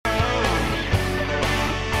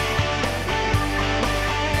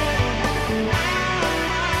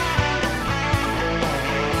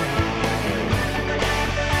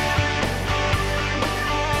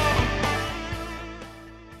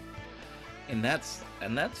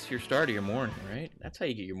And that's your start of your morning, right? That's how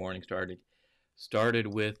you get your morning started. Started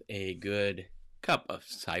with a good cup of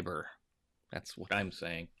cyber. That's what I'm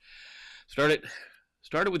saying. Started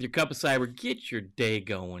with your cup of cyber. Get your day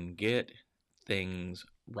going. Get things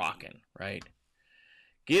rocking, right?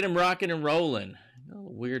 Get them rocking and rolling. A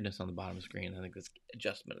little weirdness on the bottom of the screen. I think that's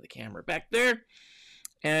adjustment of the camera back there.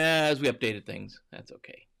 As we updated things, that's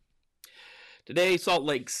okay. Today, Salt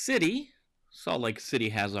Lake City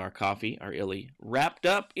has our coffee, our illy, wrapped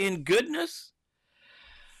up in goodness.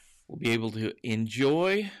 We'll be able to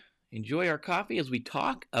enjoy our coffee as we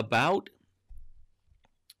talk about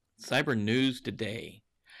cyber news today.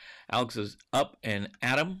 Alex is up and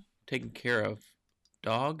at 'em, taking care of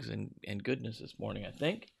dogs and goodness this morning, I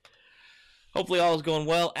think. Hopefully all is going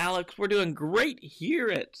well. Alex, we're doing great here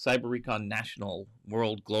at CyberRecon National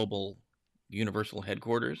World Global Universal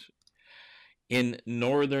Headquarters in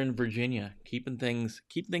Northern Virginia, keeping things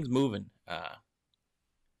moving,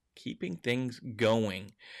 keeping things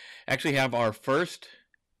going. Actually have our first,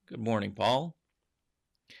 good morning, Paul.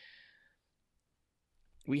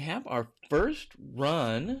 We have our first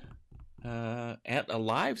run at a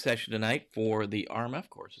live session tonight for the RMF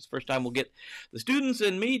course. It's the first time we'll get the students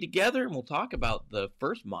and me together, and we'll talk about the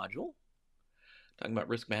first module, talking about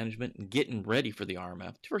risk management and getting ready for the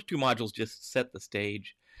RMF. The first two modules just set the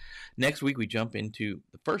stage. Next week, we jump into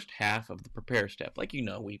the first half of the prepare step. Like you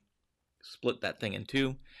know, we split that thing in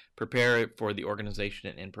two, prepare for the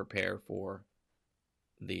organization and prepare for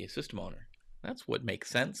the system owner. That's what makes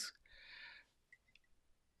sense.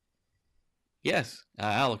 Yes,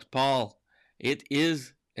 Alex, Paul, it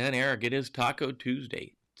is, and Eric, it is Taco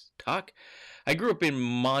Tuesday. I grew up in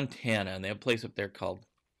Montana, and they have a place up there called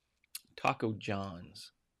Taco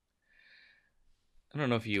John's. I don't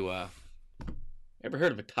know if you ever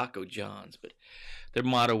heard of a Taco John's, but their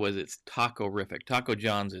motto was it's taco-rific. Taco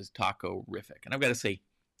John's is taco-rific. And I've got to say,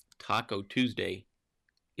 Taco Tuesday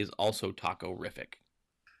is also taco-rific.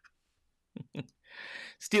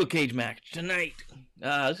 Steel cage match tonight.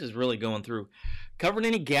 This is really going through, covering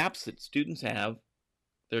any gaps that students have.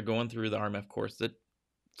 They're going through the RMF course that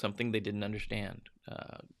something they didn't understand.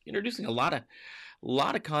 Introducing a lot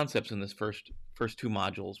of concepts in this first two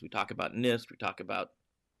modules. We talk about NIST. We talk about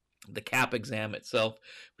the CAP exam itself.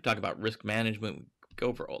 We talk about risk management. We go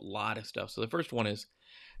over a lot of stuff. So the first one is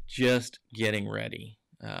just getting ready.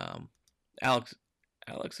 Alex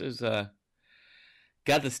is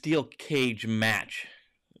got the steel cage match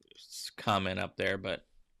comment up there, but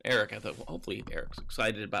Eric, I thought, well, hopefully Eric's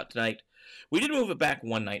excited about tonight. We did move it back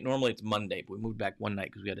one night. Normally it's Monday, but we moved back one night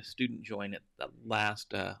because we had a student join at the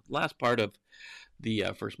last part of the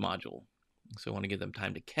first module. So I want to give them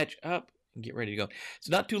time to catch up and get ready to go. It's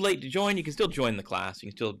not too late to join. You can still join the class. You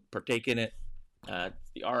can still partake in it.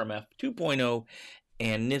 It's the RMF 2.0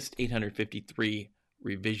 and NIST 853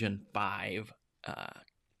 Revision 5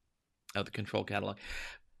 of the control catalog.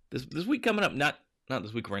 This week coming up, not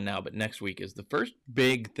this week right now, but next week is the first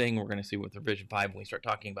big thing we're going to see with Revision 5 when we start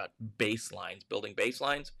talking about baselines, building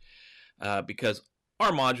baselines, because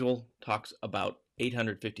our module talks about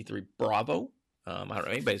 853 Bravo. I don't know if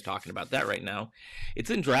anybody's talking about that right now. It's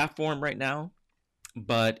in draft form right now,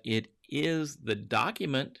 but it is the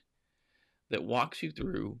document that walks you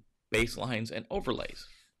through baselines and overlays.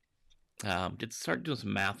 Did start doing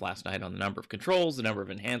some math last night on the number of controls, the number of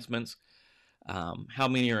enhancements, how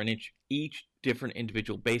many are in each different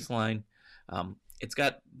individual baseline. It's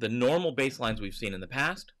got the normal baselines we've seen in the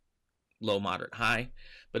past, low, moderate, high,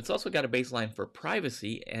 but it's also got a baseline for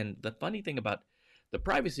privacy. And the funny thing about the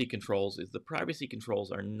privacy controls is the privacy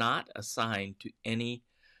controls are not assigned to any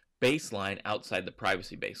baseline outside the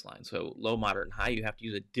privacy baseline. So low, moderate, and high, you have to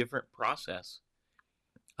use a different process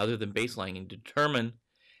other than baselining to determine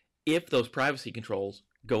if those privacy controls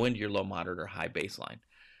go into your low, moderate, or high baseline.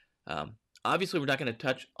 Obviously, we're not going to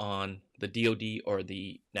touch on the DoD or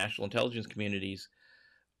the National Intelligence Community's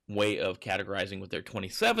way of categorizing with their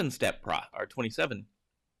 27-step or 27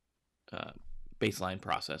 baseline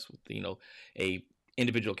process with a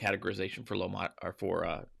individual categorization for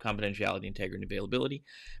confidentiality, integrity, and availability,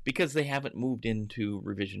 because they haven't moved into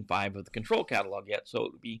Revision 5 of the control catalog yet. So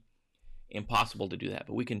it would be impossible to do that,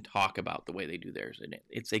 but we can talk about the way they do theirs, and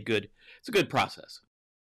it's a good process.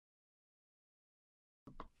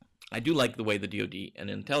 I do like the way the DoD and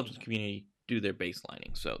intelligence community do their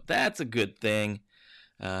baselining, so that's a good thing.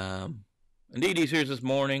 And Dee Dee's here this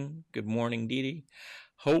morning. Good morning, Dee Dee.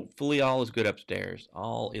 Hopefully all is good upstairs.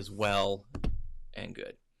 All is well and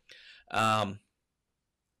good.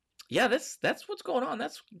 Yeah, that's what's going on.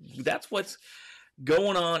 That's what's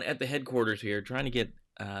going on at the headquarters here, trying to get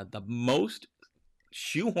the most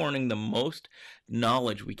shoehorning the most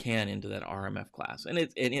knowledge we can into that RMF class. And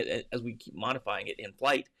as we keep modifying it in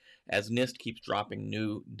flight, as NIST keeps dropping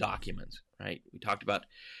new documents, right? We talked about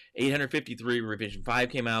 853 Revision 5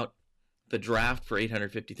 came out. The draft for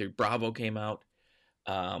 853 Bravo came out.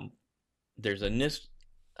 There's a NIST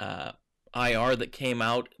IR that came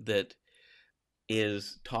out that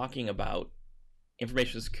is talking about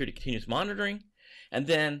information security continuous monitoring. And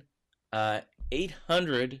then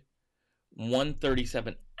 800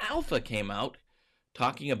 137 Alpha came out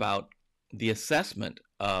talking about the assessment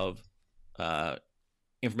of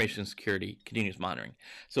information security continuous monitoring.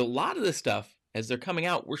 So a lot of this stuff, as they're coming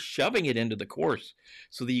out, we're shoving it into the course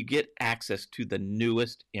so that you get access to the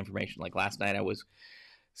newest information. Like last night, I was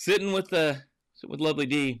sitting with Lovely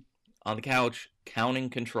D on the couch, counting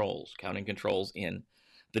controls in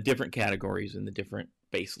the different categories and the different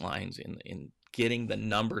baselines in getting the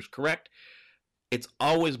numbers correct. It's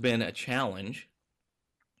always been a challenge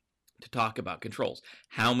to talk about controls.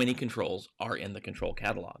 How many controls are in the control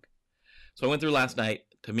catalog? So I went through last night.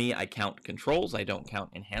 To me, I count controls. I don't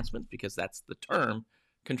count enhancements because that's the term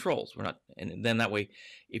controls. And then that way,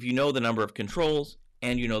 if you know the number of controls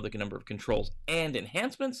and you know the number of controls and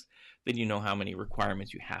enhancements, then you know how many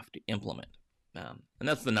requirements you have to implement. And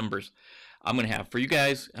that's the numbers I'm going to have for you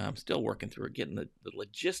guys. I'm still working through it, getting the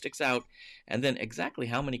logistics out, and then exactly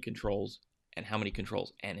how many controls and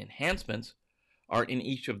enhancements are in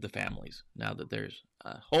each of the families. Now that there's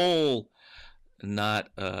not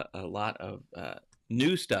a lot of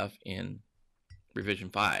new stuff in Revision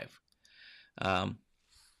 5.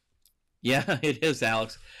 Yeah, it is,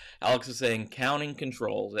 Alex. Alex is saying counting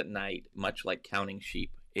controls at night, much like counting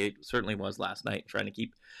sheep. It certainly was last night, trying to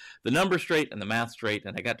keep the numbers straight and the math straight,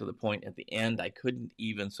 and I got to the point at the end I couldn't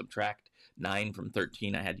even subtract 9 from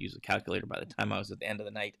 13. I had to use a calculator by the time I was at the end of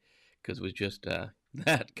the night, because it was just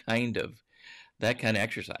that kind of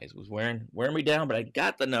exercise. It was wearing me down, but I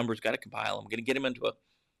got the numbers, got to compile them. I'm going to get them into a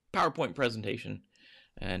PowerPoint presentation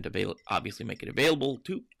and obviously make it available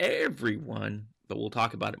to everyone, but we'll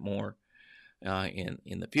talk about it more in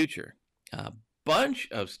the future. A bunch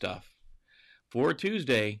of stuff for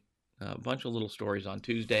Tuesday, a bunch of little stories on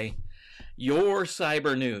Tuesday. Your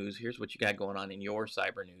cyber news. Here's what you got going on in your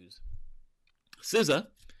cyber news. CISA,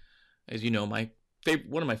 as you know,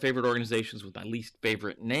 one of my favorite organizations with my least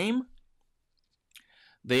favorite name.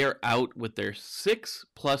 They are out with their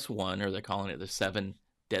 6+1, or they're calling it the 7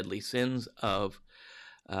 deadly sins of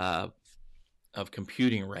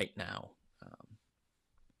computing right now.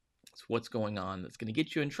 So what's going on that's going to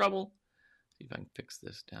get you in trouble? See if I can fix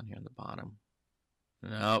this down here on the bottom.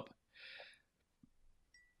 Nope.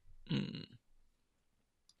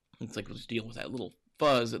 Looks like we'll just deal with that little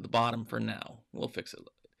fuzz at the bottom for now. We'll fix it.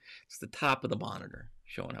 It's the top of the monitor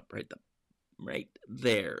showing up right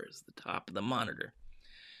there is the top of the monitor.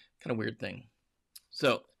 Kind of weird thing.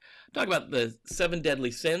 So, talk about the 7 deadly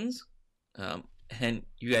sins, and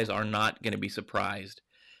you guys are not going to be surprised.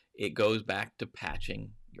 It goes back to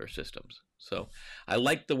patching your systems. So, I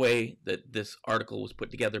like the way that this article was put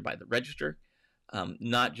together by the Register,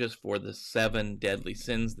 not just for the 7 deadly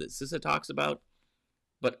sins that CISA talks about,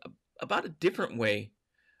 but about a different way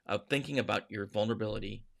of thinking about your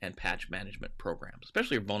vulnerability and patch management programs,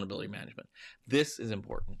 especially your vulnerability management. This is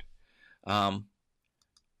important.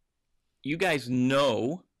 You guys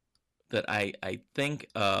know that I think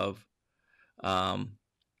of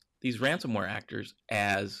these ransomware actors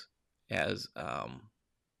as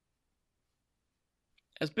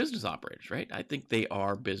business operators, right? I think they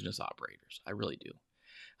are business operators. I really do.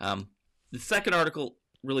 The second article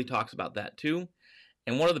really talks about that too.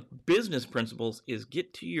 And one of the business principles is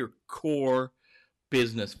get to your core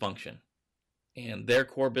business function. And their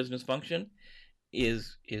core business function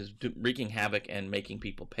is wreaking havoc and making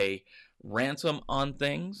people pay ransom on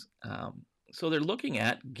things. So they're looking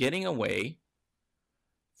at getting away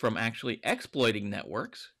from actually exploiting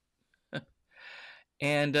networks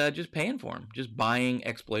and just paying for them, just buying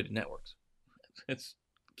exploited networks. It's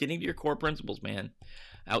getting to your core principles, man.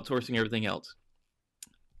 Outsourcing everything else.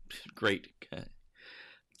 Great.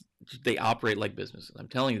 They operate like businesses. I'm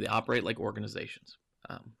telling you, they operate like organizations.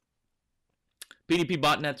 PDP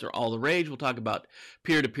botnets are all the rage. We'll talk about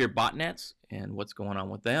peer-to-peer botnets and what's going on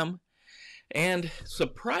with them. And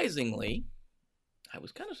surprisingly, I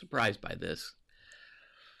was kind of surprised by this.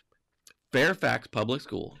 Fairfax Public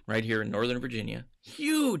School, right here in Northern Virginia,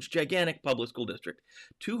 huge, gigantic public school district,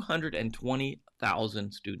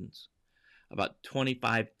 220,000 students, about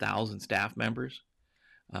 25,000 staff members.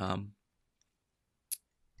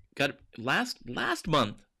 Got last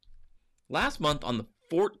month on the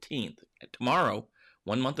 14th, tomorrow,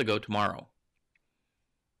 1 month ago tomorrow,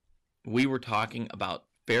 we were talking about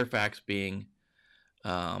Fairfax being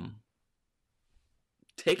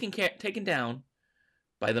taken down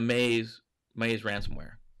by the Maze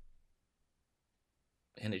ransomware,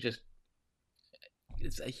 and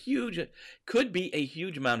could be a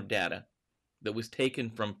huge amount of data that was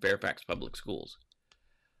taken from Fairfax Public Schools.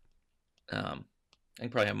 I can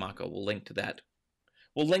probably have Mako. We'll link to that.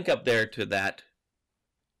 We'll link up there to that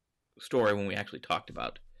story when we actually talked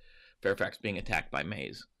about Fairfax being attacked by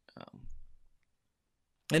Maze.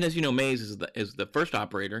 And as you know, Maze is the first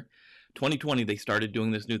operator. 2020, they started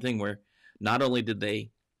doing this new thing where not only did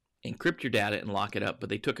they encrypt your data and lock it up, but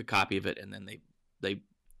they took a copy of it and then they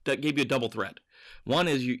gave you a double threat. One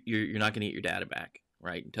is you're not going to get your data back,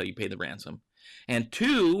 right, until you pay the ransom. And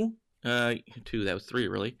two, that was three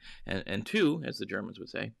really, and two, as the Germans would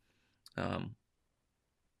say,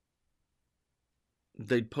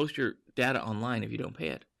 they'd post your data online if you don't pay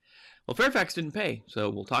it. Well, Fairfax didn't pay, so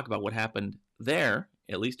we'll talk about what happened there,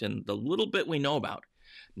 at least in the little bit we know about.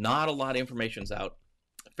 Not a lot of information's out.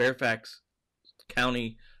 Fairfax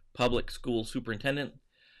County Public School Superintendent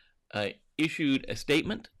issued a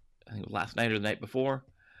statement, I think it was last night or the night before,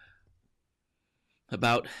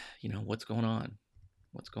 about, what's going on.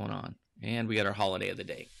 And we got our holiday of the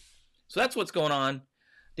day. So that's what's going on.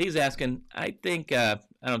 Dave's asking, I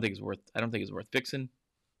don't think it's worth fixing.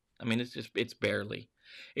 I mean, it's barely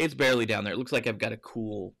down there. It looks like I've got a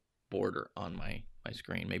cool border on my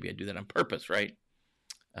screen. Maybe I do that on purpose, right?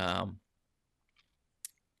 I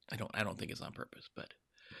don't think it's on purpose, but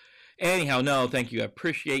anyhow, no, thank you. I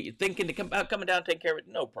appreciate you thinking to coming down and take care of it.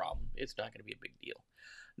 No problem. It's not going to be a big deal.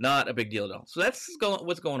 Not a big deal at all. So that's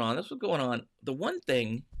what's going on. That's what's going on. The one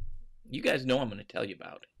thing you guys know I'm going to tell you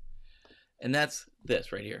about, and that's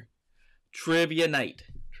this right here. Trivia night.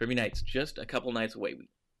 Trivia night's just a couple nights away. We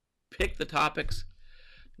picked the topics.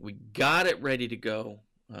 We got it ready to go.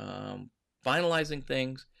 Finalizing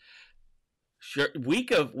things.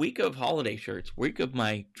 Week of holiday shirts. Week of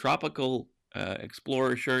my tropical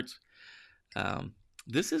explorer shirts.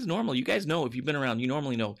 This is normal. You guys know, if you've been around, you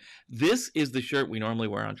normally know this is the shirt we normally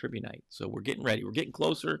wear on Trivia night. So we're getting ready. We're getting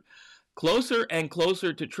closer and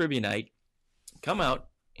closer to Trivia night. Come out,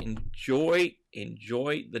 enjoy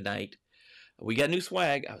the night. We got new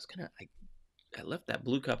swag. I left that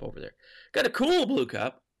blue cup over there. Got a cool blue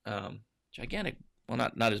cup. Gigantic. Well,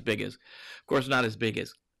 not as big as, of course, not as big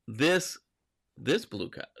as this blue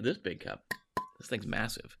cup, this big cup. This thing's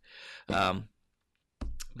massive.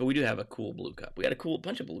 But we do have a cool blue cup. We got a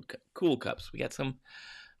bunch of cool cups. We got some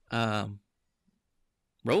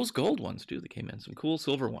rose gold ones too that came in. Some cool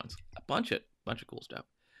silver ones. A bunch of cool stuff.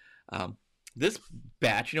 This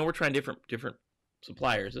batch, we're trying different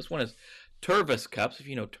suppliers. This one is Tervis cups. If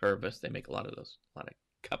you know Tervis, they make a lot of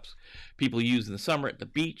cups people use in the summer at the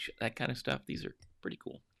beach, that kind of stuff. These are pretty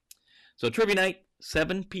cool. So Trivia night,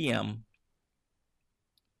 7 p.m.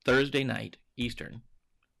 Thursday night Eastern,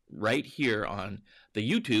 right here on the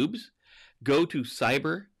YouTubes. Go to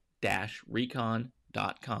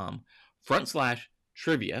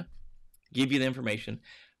cyber-recon.com/trivia. Give you the information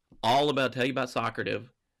tell you about Soccerdiv.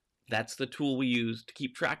 That's the tool we use to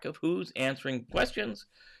keep track of who's answering questions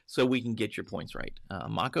so we can get your points right.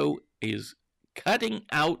 Mako is cutting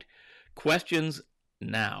out questions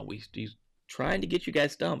now. He's trying to get you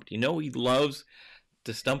guys stumped. He loves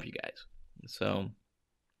to stump you guys. So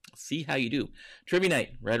see how you do. Trivia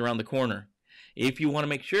night, right around the corner. If you want to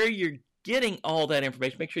make sure you're getting all that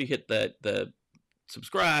information, make sure you hit the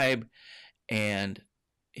subscribe and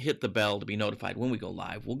hit the bell to be notified when we go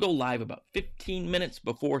live. We'll go live about 15 minutes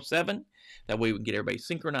before 7. That way we can get everybody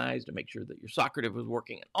synchronized and make sure that your Soccerdiv is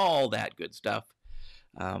working and all that good stuff.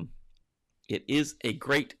 It is a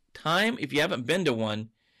great time. If you haven't been to one,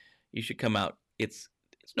 you should come out. It's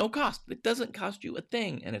no cost. It doesn't cost you a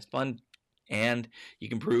thing, and it's fun, and you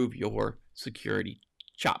can prove your security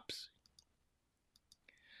chops.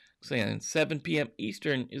 Saying 7 p.m.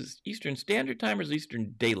 Eastern. Is Eastern Standard Time or is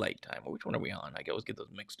Eastern Daylight Time? Which one are we on? I always get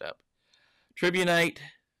those mixed up. Trivia night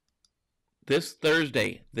this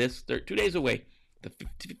Thursday. 2 days away. The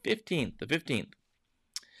 15th.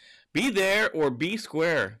 Be there or be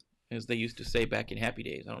square, as they used to say back in Happy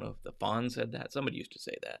Days. I don't know if the Fawn said that. Somebody used to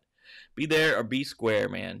say that. Be there or be square,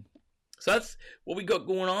 man. So that's what we got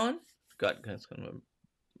going on.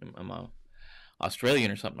 I'm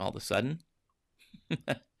Australian or something all of a sudden.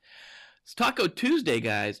 It's Taco Tuesday,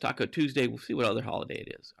 guys. Taco Tuesday. We'll see what other holiday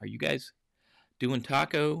it is. Are you guys doing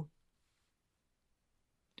taco?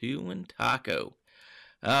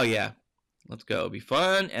 Oh, yeah. Let's go. It'll be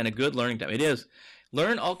fun and a good learning time. It is.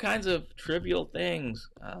 Learn all kinds of trivial things.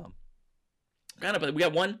 We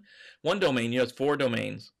got one domain. It's 4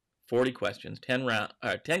 domains. 40 questions, 10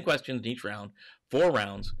 questions in each round, 4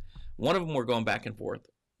 rounds. One of them we're going back and forth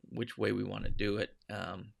which way we want to do it.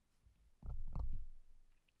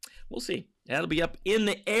 We'll see. That'll be up in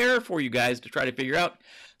the air for you guys to try to figure out.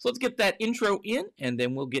 So let's get that intro in, and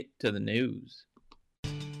then we'll get to the news.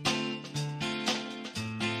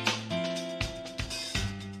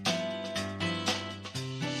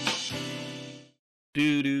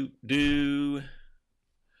 Do.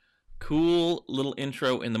 Cool little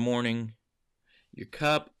intro in the morning. Your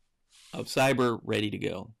cup of cyber ready to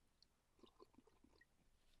go.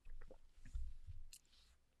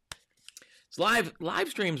 It's live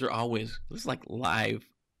streams are always, this is like live,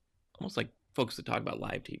 almost like folks that talk about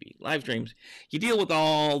live TV. Live streams, you deal with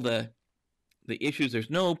all the issues. There's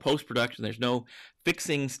no post-production. There's no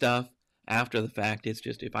fixing stuff after the fact. It's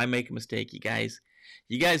just, if I make a mistake, you guys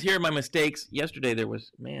hear my mistakes. Yesterday there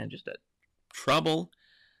was, man, just a trouble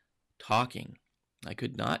talking. I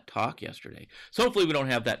could not talk yesterday. So hopefully we don't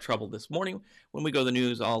have that trouble this morning. When we go to the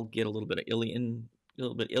news, I'll get a little bit of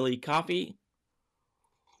Illy coffee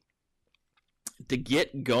to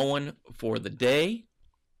get going for the day.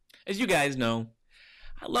 As you guys know,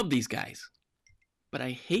 I love these guys, but I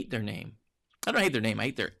hate their name. I don't hate their name. I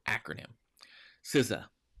hate their acronym, CISA.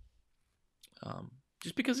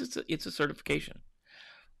 Just because it's a certification.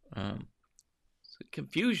 It's a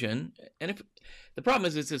confusion, and if the problem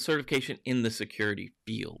is it's a certification in the security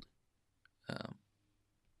field.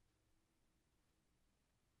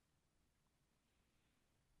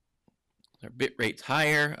 Their bit rate's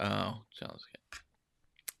higher.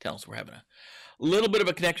 Tell us we're having a little bit of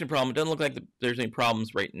a connection problem. It doesn't look like there's any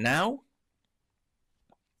problems right now.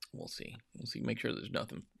 We'll see. Make sure there's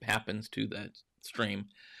nothing happens to that stream.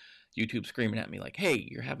 YouTube screaming at me like, hey,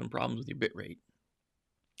 you're having problems with your bit rate.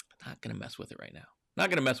 Not going to mess with it right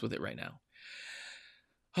now.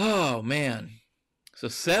 Oh, man. So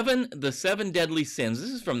the 7 deadly sins. This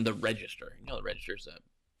is from the Register. You know, the Register's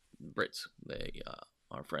Brits. They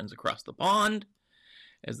are friends across the pond,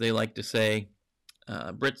 as they like to say.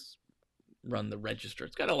 Brits run the Register.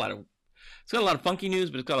 It's got a lot of funky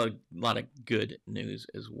news, but it's got a lot of good news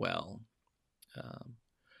as well.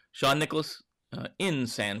 Sean Nicholas in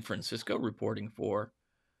San Francisco reporting for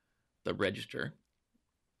the Register.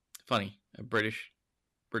 Funny, a British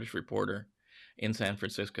reporter in San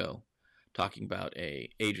Francisco talking about a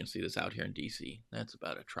agency that's out here in DC. That's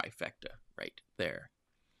about a trifecta right there.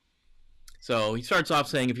 So he starts off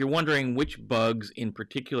saying, if you're wondering which bugs in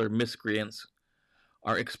particular miscreants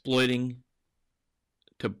are exploiting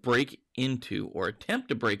to break into or attempt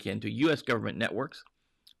to break into U.S. government networks,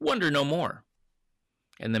 wonder no more.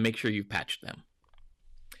 And then make sure you've patched them.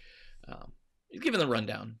 He's given the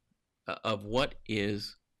rundown of what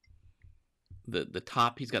is the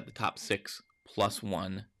top. He's got the top 6 plus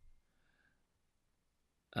 1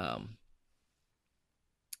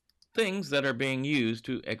 things that are being used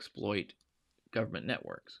to exploit government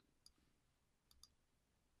networks.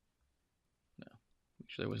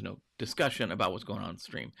 There was no discussion about what's going on the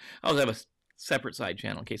stream. I always have a separate side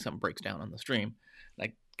channel in case something breaks down on the stream. And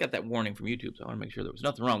I got that warning from YouTube, so I want to make sure there was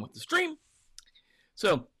nothing wrong with the stream.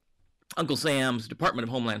 So, Uncle Sam's Department of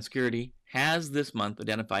Homeland Security has this month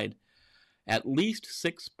identified at least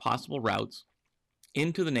 6 possible routes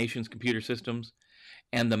into the nation's computer systems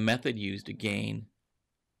and the method used to gain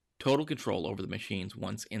total control over the machines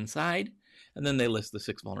once inside. And then they list the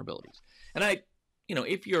 6 vulnerabilities. And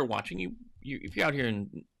if you're watching, if you're out here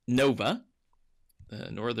in Nova, the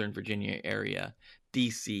Northern Virginia area,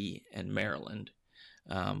 DC and Maryland,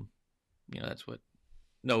 that's what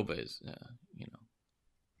Nova is.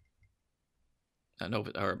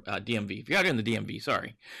 Nova or DMV. If you're out here in the DMV,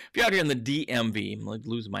 sorry. If you're out here in the DMV, I'm like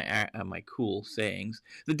losing my cool sayings.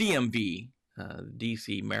 The DMV,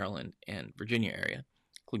 DC, Maryland, and Virginia area,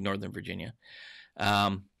 including Northern Virginia.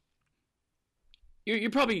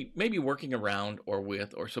 You're probably maybe working around or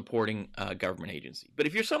with or supporting a government agency. But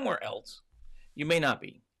if you're somewhere else, you may not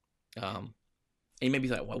be. And you may be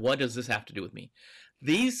like, well, what does this have to do with me?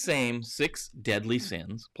 These same 6 deadly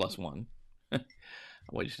sins, plus 1, I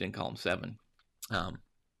just didn't call them 7.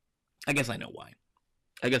 I guess I know why.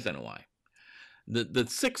 The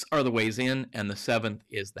 6 are the ways in, and the 7th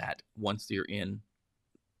is that once you're in,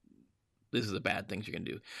 this is the bad things you're going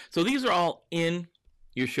to do. So these are all in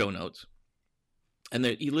your show notes. And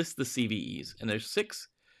he lists the CVEs, and there's 6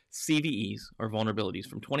 CVEs, or vulnerabilities,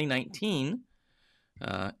 from 2019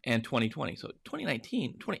 and 2020. So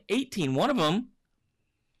 2018, one of them,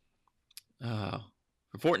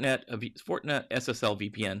 for Fortinet SSL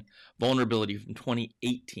VPN, vulnerability from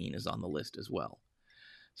 2018 is on the list as well.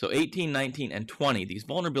 So 18, 19, and 20, these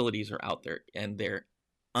vulnerabilities are out there, and they're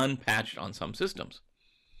unpatched on some systems.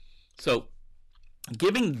 So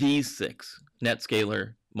giving these 6,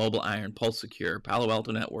 NetScaler, Mobile Iron, Pulse Secure, Palo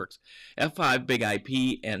Alto Networks, F5 Big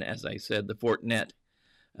IP, and as I said, the Fortinet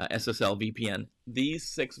SSL VPN, these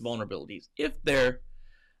 6 vulnerabilities, if they're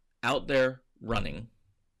out there running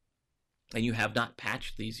and you have not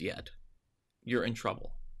patched these yet, you're in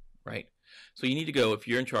trouble, right? So you need to go, if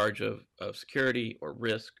you're in charge of security or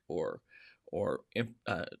risk or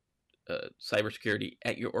cybersecurity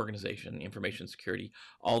at your organization, information security,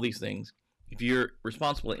 all these things, if you're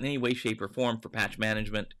responsible in any way, shape, or form for patch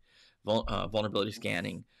management, vulnerability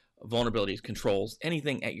scanning, vulnerabilities controls,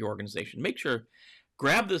 anything at your organization, make sure,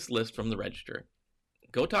 grab this list from the register.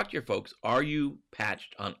 Go talk to your folks. Are you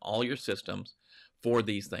patched on all your systems for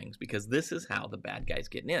these things? Because this is how the bad guys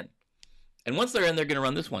getting in. And once they're in, they're going to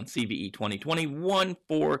run this one, CVE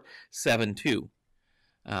 2020-1472.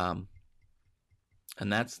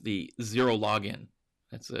 And that's the zero login.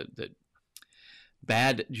 That's the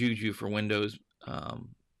bad juju for Windows,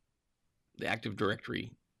 the Active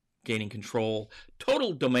Directory gaining control,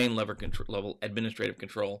 total domain level administrative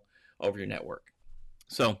control over your network.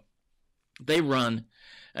 So they run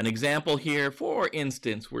an example here. For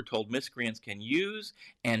instance, we're told miscreants can use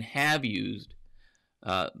and have used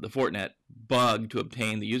the Fortinet bug to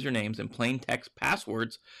obtain the usernames and plain text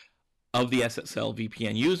passwords of the SSL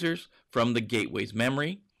VPN users from the gateway's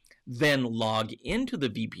memory, then log into the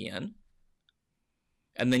VPN,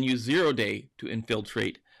 and then use 0 day to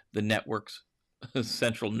infiltrate the network's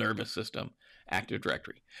central nervous system, Active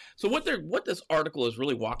Directory. So what this article is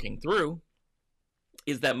really walking through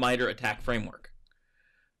is that MITRE attack framework,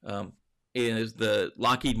 is the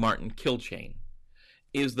Lockheed Martin kill chain,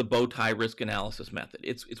 is the bow tie risk analysis method.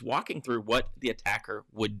 It's walking through what the attacker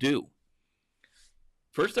would do.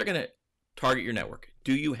 First, they're going to target your network.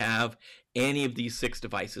 Do you have any of these 6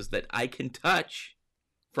 devices that I can touch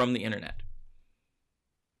from the internet?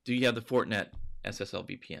 Do you have the Fortinet SSL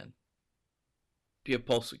VPN? Do you have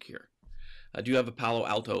Pulse Secure? Do you have a Palo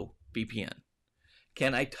Alto VPN?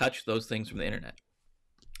 Can I touch those things from the internet?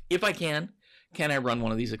 If I can I run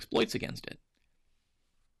one of these exploits against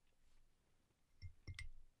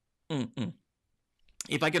it?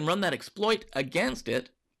 If I can run that exploit against it,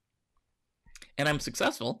 and I'm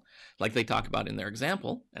successful, like they talk about in their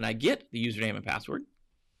example, and I get the username and password,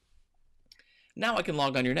 now I can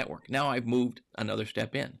log on your network. Now I've moved another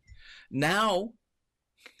step in. Now,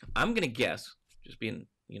 I'm going to guess, just being,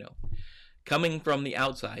 coming from the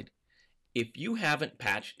outside, if you haven't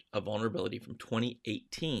patched a vulnerability from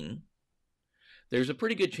 2018, there's a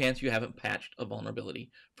pretty good chance you haven't patched a vulnerability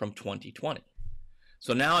from 2020.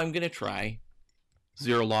 So now I'm going to try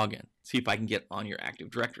zero login, see if I can get on your Active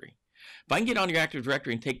Directory. If I can get on your Active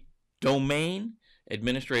Directory and take domain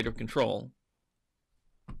administrative control,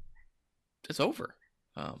 it's over.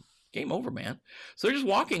 Game over, man. So they're just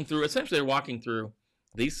walking through, essentially they're walking through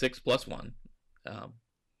these 6 plus 1. And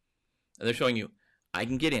they're showing you, I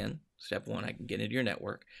can get in. Step 1, I can get into your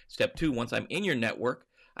network. Step 2, once I'm in your network,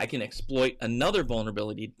 I can exploit another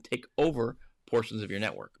vulnerability to take over portions of your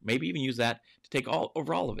network. Maybe even use that to take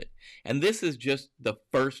over all of it. And this is just the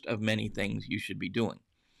first of many things you should be doing.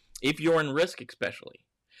 If you're in risk, especially,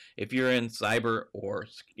 if you're in cyber or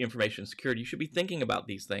information security, you should be thinking about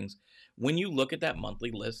these things when you look at that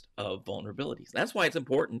monthly list of vulnerabilities. That's why it's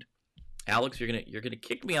important. Alex, you're gonna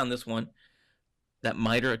kick me on this one, that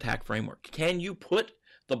MITRE attack framework. Can you put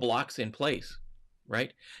the blocks in place,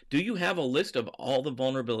 right? Do you have a list of all the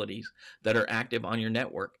vulnerabilities that are active on your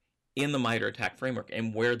network in the MITRE attack framework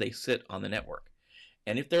and where they sit on the network?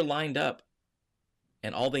 And if they're lined up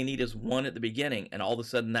and all they need is one at the beginning and all of a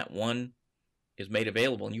sudden that one is made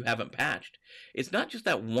available and you haven't patched, it's not just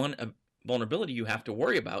that one vulnerability you have to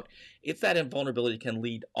worry about. It's that vulnerability can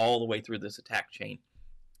lead all the way through this attack chain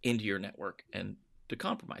into your network and to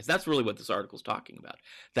compromise. That's really what this article is talking about.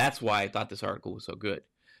 That's why I thought this article was so good.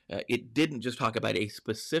 It didn't just talk about a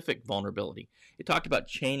specific vulnerability. It talked about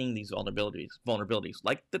chaining these vulnerabilities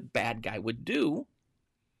like the bad guy would do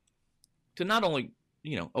to not only,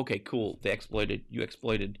 okay, cool, you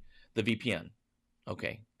exploited the VPN.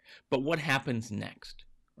 Okay. But what happens next,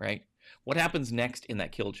 right? What happens next in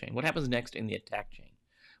that kill chain? What happens next in the attack chain?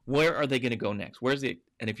 Where are they going to go next?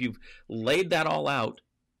 And if you've laid that all out,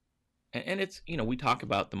 and it's, we talk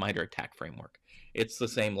about the MITRE attack framework. It's the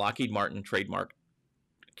same Lockheed Martin trademark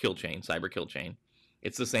kill chain, cyber kill chain.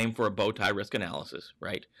 It's the same for a bow tie risk analysis,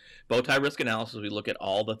 right? Bow tie risk analysis, we look at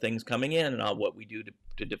all the things coming in and all what we do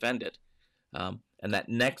to defend it. And that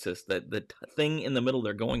nexus, the thing in the middle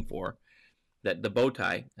they're going for, that the bow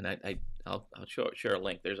tie, and I'll share a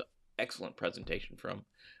link. There's an excellent presentation from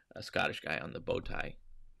a Scottish guy on the bow tie.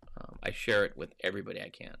 I share it with everybody I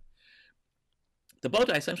can. The bow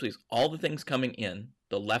tie essentially is all the things coming in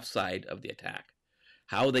the left side of the attack,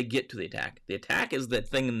 how they get to the attack. The attack is that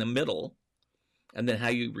thing in the middle, and then how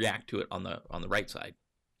you react to it on the right side.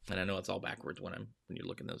 And I know it's all backwards when you're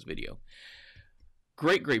looking at this video.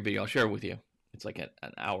 Great video. I'll share it with you. It's like an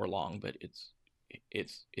hour long, but it's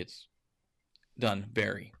done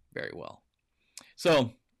very, very well.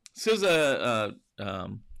 So CISA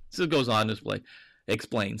goes on to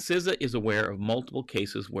explain. CISA is aware of multiple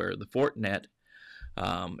cases where the Fortinet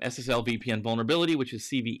SSL VPN vulnerability, which is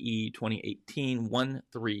CVE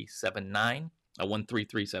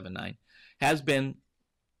 2018-13379, has been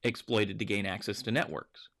exploited to gain access to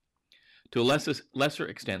networks. To a lesser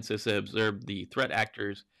extent, CISA observed the threat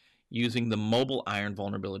actors using the Mobile Iron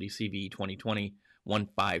vulnerability CVE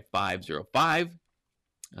 2020-15505.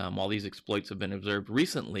 While these exploits have been observed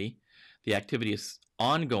recently, the activity is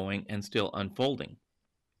ongoing and still unfolding.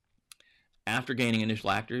 After gaining initial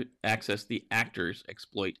access, the actors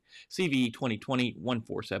exploit CVE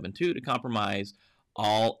 2020-1472 to compromise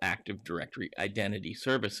all Active Directory identity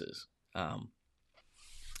services.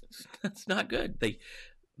 That's not good.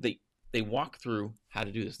 They walk through how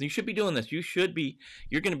to do this. You should be doing this. You're going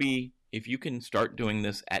to be, if you can start doing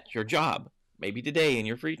this at your job, maybe today in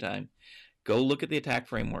your free time, go look at the attack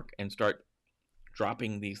framework and start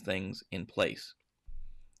dropping these things in place.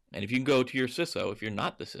 And if you can go to your CISO, if you're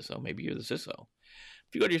not the CISO, maybe you're the CISO.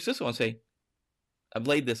 If you go to your CISO and say, I've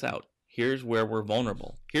laid this out. Here's where we're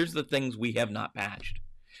vulnerable. Here's the things we have not patched.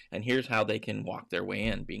 And here's how they can walk their way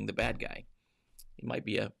in, being the bad guy. It might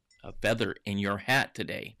be a feather in your hat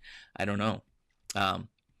today. I don't know. So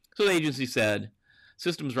the agency said,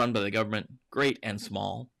 systems run by the government, great and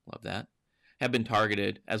small, love that, have been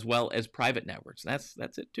targeted, as well as private networks. That's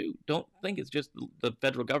it too. Don't think it's just the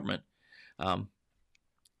federal government.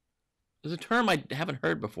 There's a term I haven't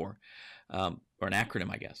heard before, or an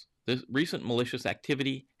acronym, I guess. This recent malicious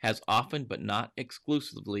activity has often, but not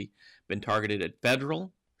exclusively, been targeted at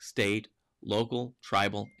federal, state, local,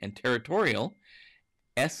 tribal, and territorial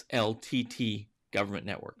SLTT government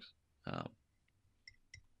networks.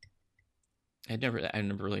 I never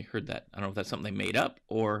really heard that. I don't know if that's something they made up,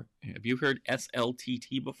 or have you heard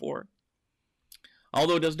SLTT before?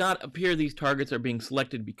 Although it does not appear these targets are being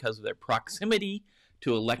selected because of their proximity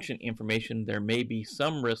to election information, there may be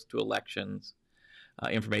some risk to elections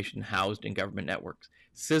information housed in government networks.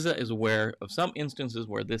 CISA is aware of some instances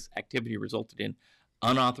where this activity resulted in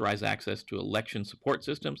unauthorized access to election support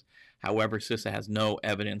systems. However, CISA has no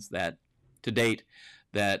evidence that, to date,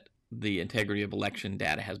 that the integrity of election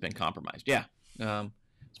data has been compromised. Yeah,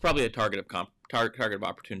 it's probably a target of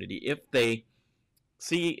opportunity. If they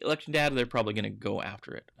see election data, they're probably going to go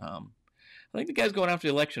after it. I think the guys going after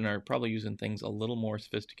the election are probably using things a little more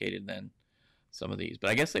sophisticated than some of these. But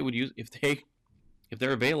I guess they would use, if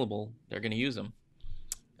they're available, they're going to use them.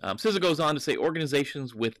 CISA goes on to say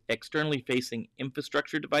organizations with externally facing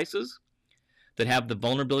infrastructure devices that have the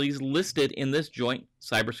vulnerabilities listed in this joint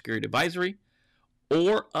cybersecurity advisory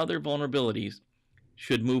or other vulnerabilities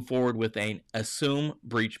should move forward with an assume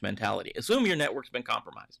breach mentality. Assume your network's been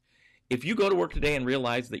compromised. If you go to work today and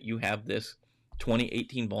realize that you have this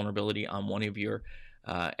 2018 vulnerability on one of your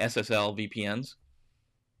SSL VPNs,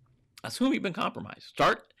 assume you've been compromised.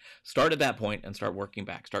 Start at that point and start working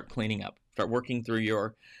back. Start cleaning up. Start working through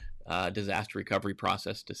your disaster recovery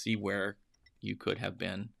process to see where you could have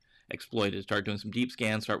been exploited. Start doing some deep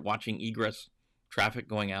scans. Start watching egress traffic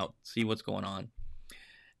going out. See what's going on.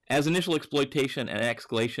 As initial exploitation and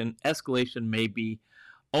escalation may be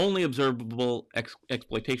only observable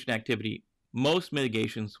exploitation activity, most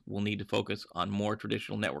mitigations will need to focus on more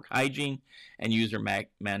traditional network hygiene and user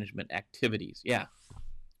management activities. Yeah,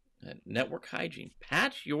 network hygiene.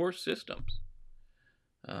 Patch your systems.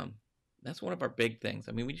 That's one of our big things.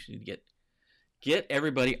 I mean, we just need to get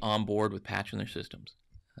everybody on board with patching their systems.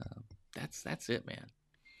 That's it, man.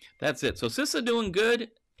 That's it. So CISA doing good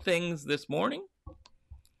things this morning.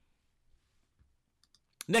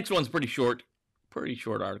 Next one's pretty short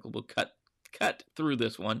article. We'll cut through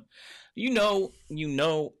this one. You know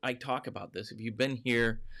I talk about this. If you've been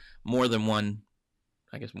here more than one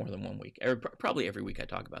week, probably every week I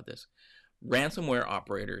talk about this. Ransomware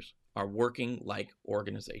operators are working like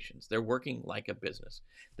organizations. They're working like a business.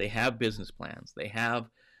 They have business plans. They have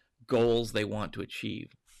goals they want to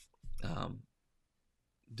achieve.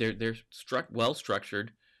 They're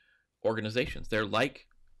well-structured organizations. They're like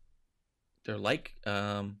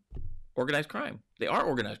organized crime. They are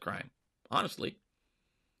organized crime. Honestly,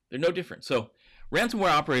 they're no different. So,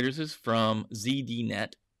 ransomware operators is from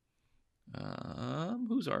ZDNet.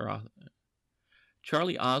 Who's our author?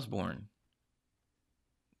 Charlie Osborne.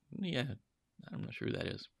 Yeah, I'm not sure who that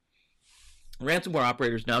is. Ransomware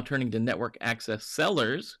operators now turning to network access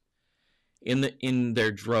sellers in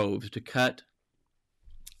their droves to cut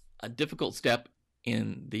a difficult step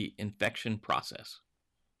in the infection process.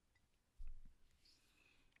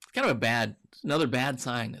 It's kind of it's another bad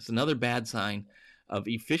sign. It's another bad sign of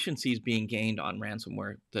efficiencies being gained on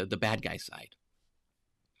ransomware, the bad guy side.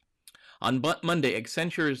 On Monday,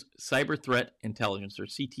 Accenture's Cyber Threat Intelligence, or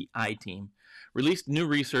CTI team, released new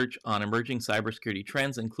research on emerging cybersecurity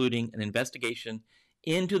trends, including an investigation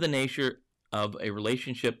into the nature of a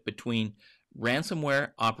relationship between ransomware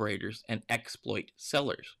operators and exploit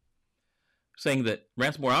sellers, saying that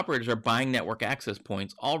ransomware operators are buying network access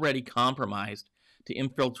points already compromised to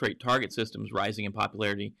infiltrate target systems rising in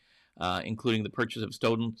popularity, including the purchase of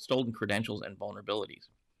stolen credentials and vulnerabilities.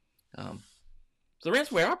 So the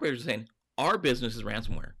ransomware operators are saying, our business is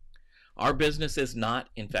ransomware. Our business is not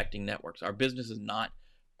infecting networks. Our business is not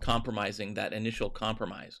compromising that initial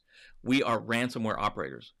compromise. We are ransomware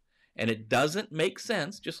operators. And it doesn't make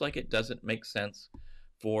sense, just like it doesn't make sense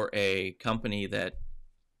for a company that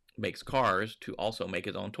makes cars to also make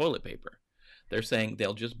its own toilet paper. They're saying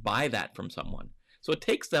they'll just buy that from someone. So it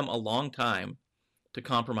takes them a long time to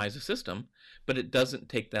compromise a system, but it doesn't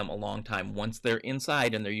take them a long time once they're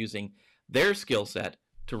inside and they're using their skill set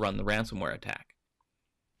to run the ransomware attack.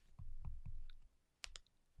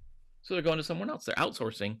 So they're going to someone else. They're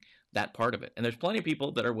outsourcing that part of it. And there's plenty of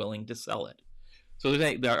people that are willing to sell it. So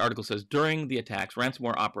the article says, during the attacks,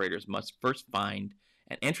 ransomware operators must first find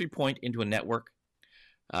an entry point into a network,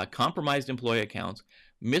 compromised employee accounts,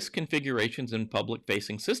 misconfigurations in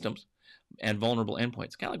public-facing systems, and vulnerable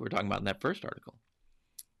endpoints, kind of like we were talking about in that first article,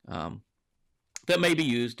 that may be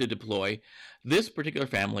used to deploy this particular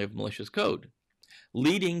family of malicious code,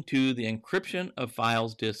 leading to the encryption of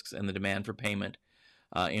files, disks, and the demand for payment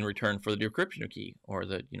in return for the decryption key, or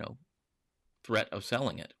the threat of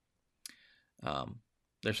selling it.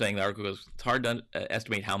 They're saying, the article goes, it's hard to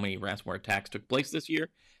estimate how many ransomware attacks took place this year,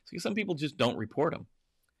 so some people just don't report them.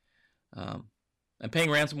 And paying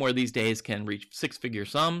ransomware these days can reach six-figure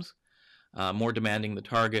sums, more demanding the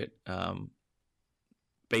target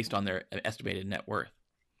based on their estimated net worth.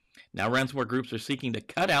 Now ransomware groups are seeking to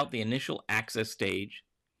cut out the initial access stage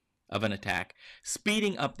of an attack,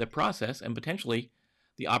 speeding up the process and potentially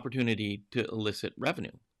the opportunity to elicit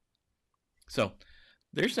revenue. So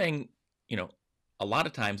they're saying, a lot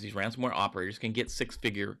of times these ransomware operators can get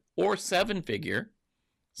six-figure or seven-figure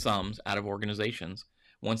sums out of organizations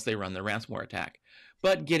once they run their ransomware attack.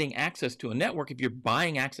 But getting access to a network, if you're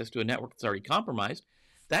buying access to a network that's already compromised,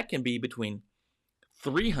 that can be between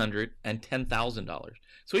 $300 and $10,000.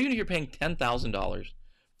 So even if you're paying $10,000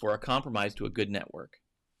 for a compromise to a good network,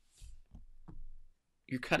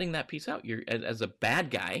 you're cutting that piece out. You're as the bad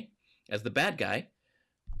guy,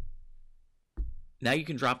 now you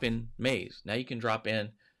can drop in Maze. Now you can drop in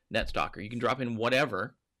NetStalker. You can drop in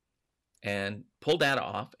whatever and pull data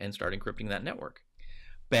off and start encrypting that network.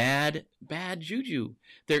 Bad juju.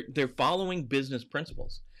 They're following business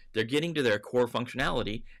principles. They're getting to their core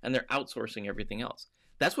functionality and they're outsourcing everything else.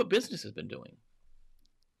 That's what business has been doing.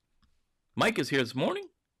 Mike is here this morning.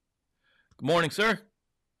 Good morning, sir.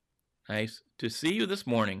 Nice to see you this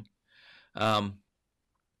morning.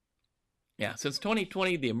 Since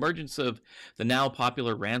 2020, the emergence of the now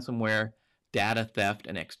popular ransomware, data theft,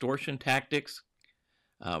 and extortion tactics,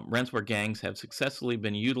 ransomware gangs have successfully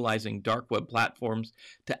been utilizing dark web platforms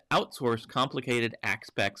to outsource complicated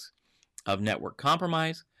aspects of network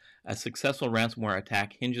compromise. A successful ransomware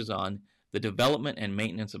attack hinges on the development and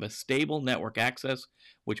maintenance of a stable network access,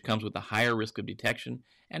 which comes with a higher risk of detection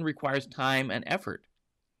and requires time and effort.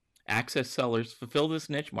 Access sellers fulfill this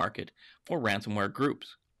niche market for ransomware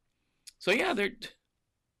groups. So yeah,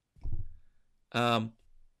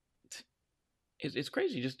 it's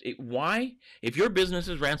crazy. Why, if your business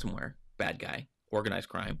is ransomware, bad guy, organized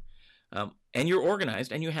crime, and you're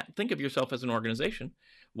organized and you think of yourself as an organization,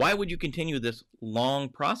 why would you continue this long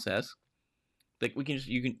process that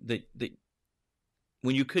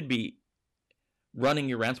when you could be running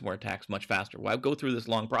your ransomware attacks much faster? Why go through this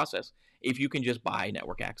long process if you can just buy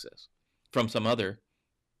network access from some other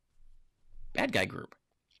bad guy group?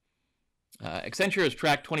 Accenture has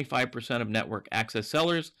tracked 25% of network access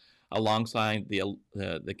sellers alongside the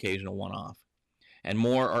occasional one-off. And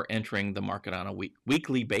more are entering the market on a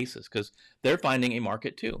weekly basis because they're finding a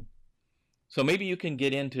market too. So maybe you can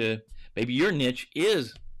get into, maybe your niche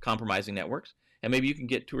is compromising networks, and maybe you can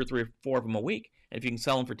get 2 or 3 or 4 of them a week. And if you can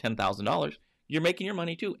sell them for $10,000, you're making your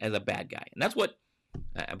money too as a bad guy. And that's what,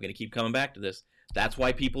 I'm going to keep coming back to this. That's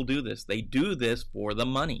why people do this. They do this for the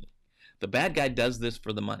money. The bad guy does this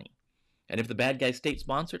for the money. And if the bad guy's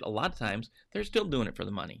state-sponsored, a lot of times they're still doing it for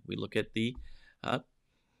the money. We look at the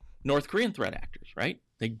North Korean threat actors, right?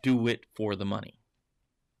 They do it for the money.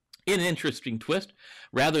 In an interesting twist,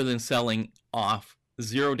 rather than selling off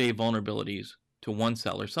zero-day vulnerabilities to one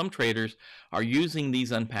seller, some traders are using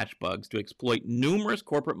these unpatched bugs to exploit numerous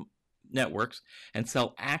corporate networks and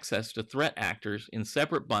sell access to threat actors in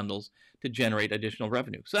separate bundles to generate additional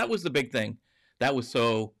revenue. So that was the big thing. That was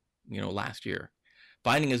so, last year.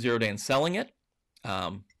 Finding a zero-day and selling it.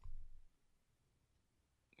 Now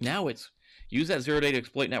it's use that zero-day to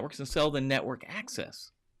exploit networks and sell the network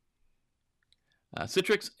access.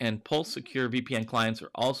 Citrix and Pulse Secure VPN clients are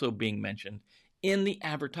also being mentioned in the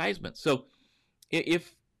advertisement. So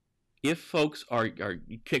if folks are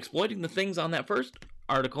exploiting the things on that first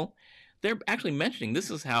article, they're actually mentioning this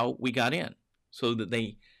is how we got in, so that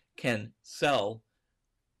they can upsell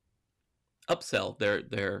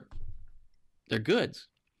their goods.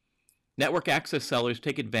 Network access sellers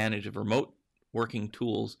take advantage of remote working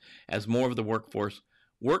tools as more of the workforce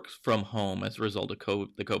works from home as a result of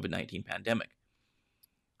the COVID-19 pandemic.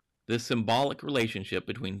 This symbolic relationship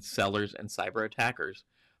between sellers and cyber attackers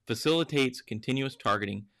facilitates continuous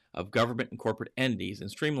targeting of government and corporate entities and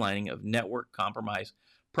streamlining of network compromise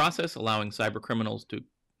process, allowing cyber criminals to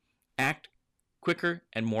act quicker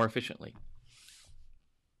and more efficiently.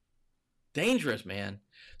 Dangerous, man.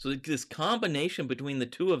 So this combination between the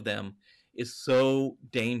two of them is so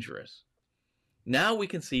dangerous. Now we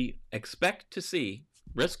can expect to see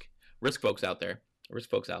risk folks out there,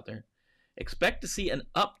 expect to see an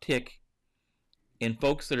uptick in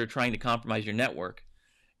folks that are trying to compromise your network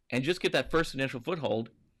and just get that first initial foothold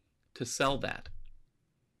to sell that.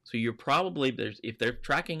 So you're probably, if they're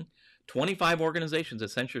tracking 25 organizations,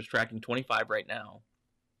 Accenture's tracking 25 right now,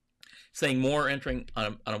 saying more are entering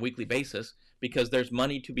on a weekly basis because there's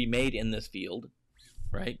money to be made in this field,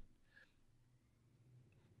 right?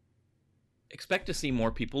 Expect to see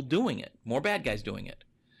more people doing it, more bad guys doing it,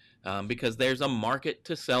 because there's a market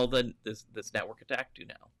to sell this network attack to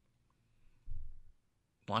now.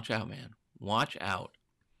 Watch out, man. Watch out.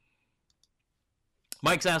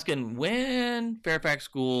 Mike's asking when Fairfax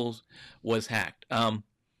Schools was hacked.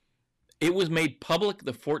 It was made public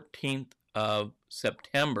the 14th of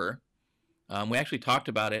September. We actually talked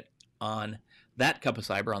about it on that Cup of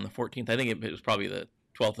Cyber on the 14th. I think it was probably the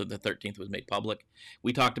 12th or the 13th was made public.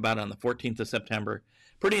 We talked about it on the 14th of September,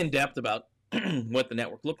 pretty in depth about what the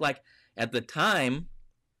network looked like. At the time,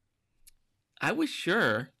 I was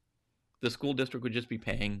sure the school district would just be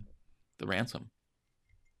paying the ransom.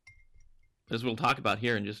 As we'll talk about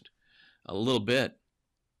here in just a little bit,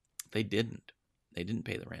 they didn't. They didn't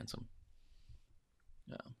pay the ransom.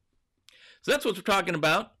 No. So that's what we're talking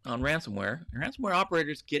about on ransomware. Ransomware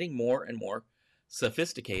operators getting more and more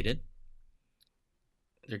sophisticated.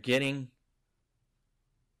 They're getting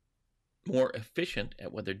more efficient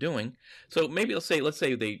at what they're doing. So maybe let's say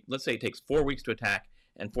it takes 4 weeks to attack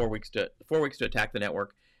and 4 weeks to attack the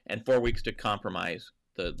network and 4 weeks to compromise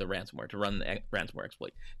the ransomware, to run the ransomware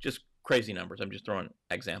exploit. Just crazy numbers. I'm just throwing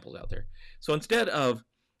examples out there. So instead of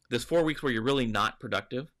this 4 weeks where you're really not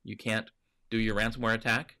productive, you can't do your ransomware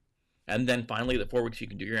attack, and then finally the 4 weeks you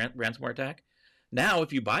can do your ransomware attack. Now,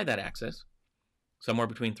 if you buy that access, somewhere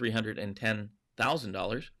between $300 and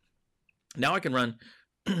 $10,000, now I can run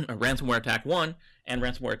a ransomware attack 1 and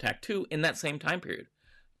ransomware attack 2 in that same time period,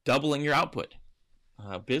 doubling your output.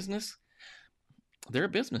 Business, they're a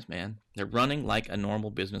business, man. They're running like a normal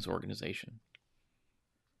business organization.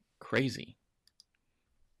 Crazy.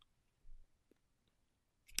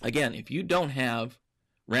 Again, if you don't have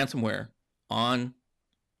ransomware on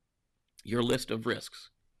your list of risks,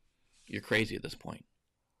 you're crazy at this point.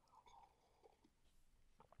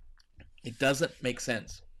 It doesn't make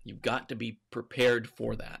sense. You've got to be prepared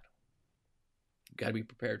for that. You've got to be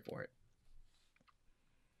prepared for it.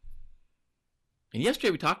 And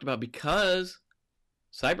yesterday we talked about, because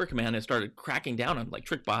Cyber Command has started cracking down on like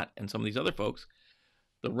TrickBot and some of these other folks,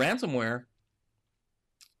 the ransomware,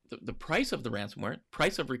 the price of the ransomware,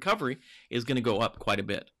 price of recovery is going to go up quite a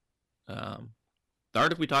bit. The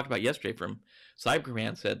article we talked about yesterday from Cyber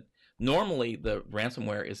Command said normally the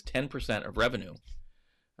ransomware is 10% of revenue.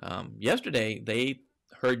 Yesterday they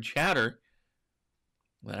heard chatter.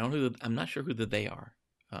 I'm not sure who they are,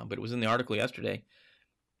 but it was in the article yesterday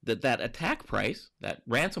that attack price, that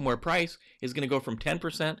ransomware price, is going to go from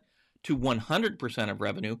 10% to 100% of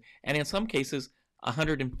revenue, and in some cases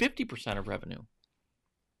 150% of revenue.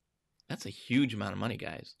 That's a huge amount of money,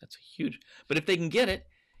 guys. That's huge. But if they can get it,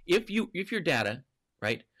 if your data,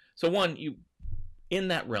 right? So one, you in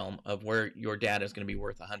that realm of where your data is going to be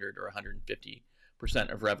worth 100 or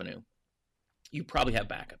 150% of revenue, you probably have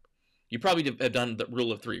backup. You probably have done the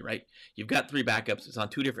rule of 3, right? You've got 3 backups. It's on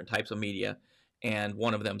 2 different types of media, and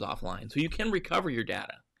one of them's offline. So you can recover your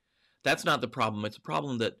data. That's not the problem. It's a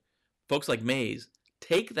problem that folks like Maze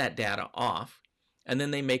take that data off, and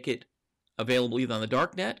then they make it available either on the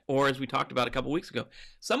dark net or, as we talked about a couple weeks ago,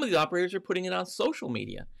 some of the operators are putting it on social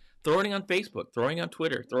media, throwing it on Facebook, throwing it on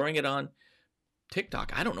Twitter, throwing it on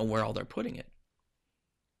TikTok. I don't know where all they're putting it.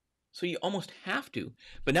 So you almost have to.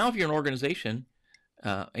 But now if you're an organization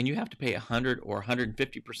and you have to pay 100 or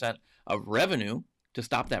 150% of revenue to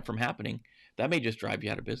stop that from happening, that may just drive you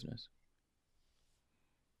out of business.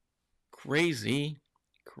 Crazy,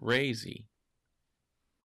 crazy.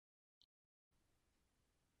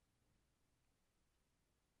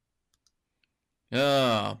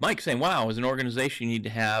 Mike saying, wow, as an organization, you need to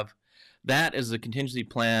have that as a contingency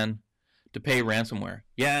plan to pay ransomware.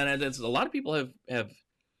 Yeah, and a lot of people have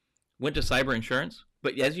went to cyber insurance.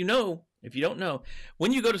 But as you know, if you don't know,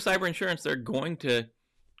 when you go to cyber insurance, they're going to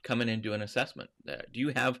come in and do an assessment. Do you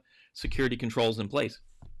have security controls in place?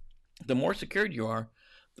 The more secured you are,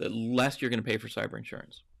 the less you're going to pay for cyber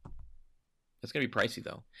insurance. It's going to be pricey,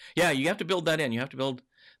 though. Yeah, you have to build that in. You have to build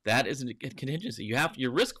that as a contingency.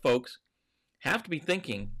 Your risk folks have to be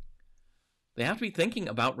thinking. They have to be thinking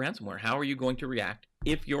about ransomware. How are you going to react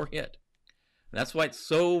if you're hit? And that's why it's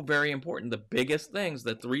so very important. The biggest things,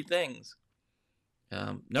 the 3 things.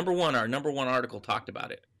 Number one, our number 1 article talked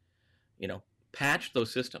about it. Patch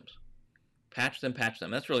those systems. Patch them.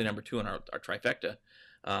 That's really number 2 in our trifecta.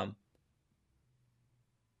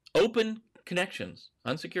 Open connections,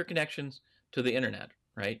 unsecure connections to the internet,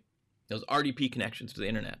 right? Those RDP connections to the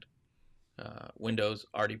internet. Windows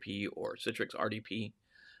RDP or Citrix RDP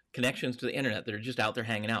connections to the internet that are just out there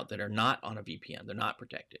hanging out, that are not on a VPN. They're not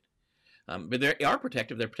protected. But they are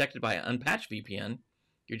protected. They're protected by an unpatched VPN.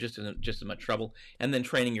 You're just in as much trouble. And then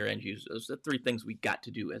training your end users. Those are the 3 things we got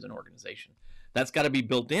to do as an organization. That's got to be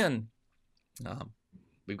built in.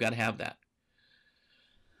 We've got to have that.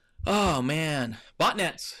 Oh, man.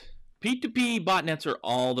 Botnets. P2P botnets are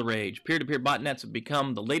all the rage. Peer-to-peer botnets have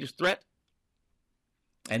become the latest threat.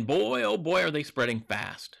 And boy, oh boy, are they spreading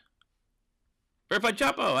fast. Verified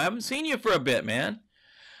Chapo, I haven't seen you for a bit, man.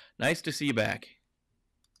 Nice to see you back.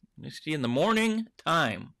 Nice to see you in the morning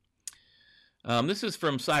time. This is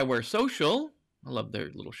from Cyware Social. I love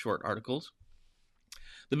their little short articles.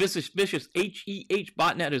 The vicious HEH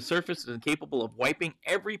botnet has surfaced and is capable of wiping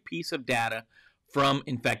every piece of data from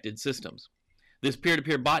infected systems. This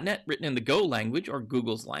peer-to-peer botnet, written in the Go language, or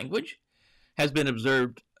Google's language, has been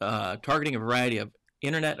observed targeting a variety of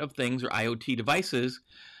Internet of Things, or IoT devices,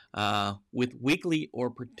 with weakly or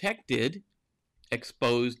protected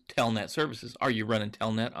exposed telnet services. Are you running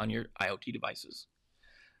telnet on your IoT devices?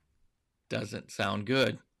 Doesn't sound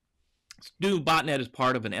good. New botnet is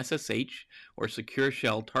part of an SSH, or secure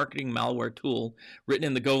shell targeting malware tool, written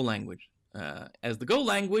in the Go language. As the Go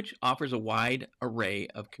language offers a wide array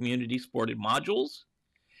of community-supported modules,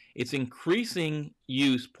 its increasing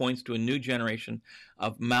use points to a new generation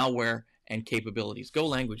of malware and capabilities. Go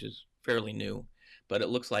language is fairly new, but it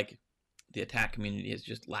looks like the attack community has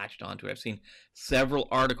just latched onto it. I've seen several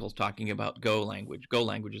articles talking about Go language. Go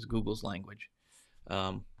language is Google's language.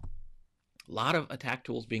 A lot of attack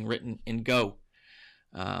tools being written in Go.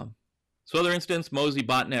 So other instance, Mozy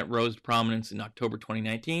botnet rose to prominence in October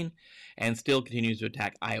 2019 and still continues to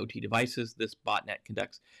attack IoT devices. This botnet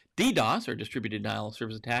conducts DDoS, or distributed denial of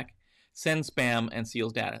service attack, sends spam, and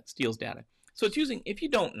steals data. So it's using, if you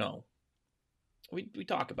don't know, we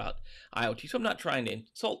talk about IoT, so I'm not trying to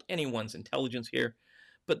insult anyone's intelligence here,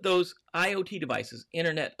 but those IoT devices,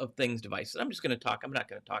 Internet of Things devices, I'm not going to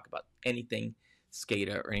talk about anything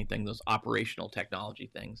SCADA or anything, those operational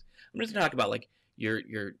technology things. I'm just going to talk about like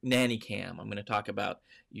your nanny cam. I'm going to talk about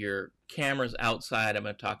your cameras outside. I'm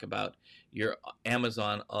going to talk about your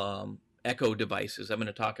Amazon Echo devices. I'm going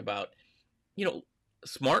to talk about,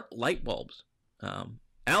 smart light bulbs.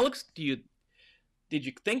 Alex, did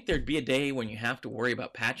you think there'd be a day when you have to worry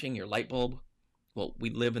about patching your light bulb? Well,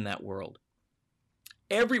 we live in that world.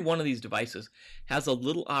 Every one of these devices has a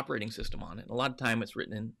little operating system on it. A lot of time it's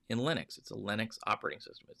written in Linux. It's a Linux operating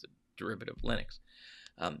system. It's a derivative of Linux.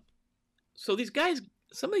 So these guys,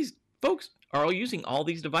 some of these folks are all using all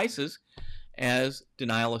these devices as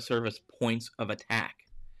denial of service points of attack.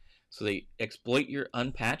 So they exploit your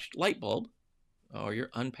unpatched light bulb, or your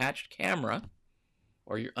unpatched camera,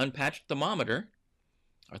 or your unpatched thermometer,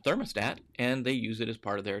 or thermostat, and they use it as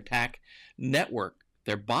part of their attack network,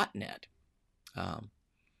 their botnet.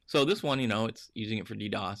 So this one, it's using it for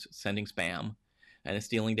DDoS, it's sending spam, and it's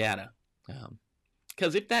stealing data.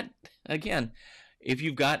 Because if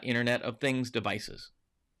you've got Internet of Things devices,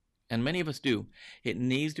 and many of us do, it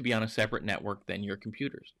needs to be on a separate network than your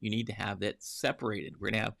computers. You need to have it separated. We're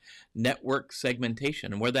going to have network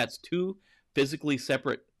segmentation, and where that's two physically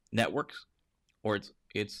separate networks, or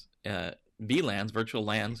it's VLANs, virtual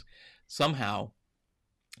LANs, somehow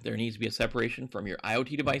there needs to be a separation from your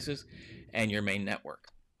IoT devices and your main network.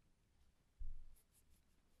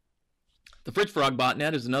 The Fritz Frog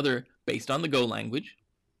botnet is another based on the Go language,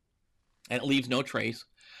 and it leaves no trace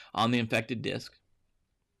on the infected disk.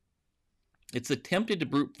 It's attempted to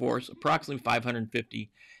brute force approximately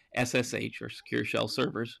 550 SSH, or secure shell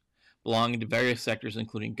servers, belonging to various sectors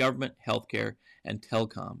including government, healthcare, and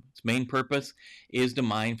telecom. Its main purpose is to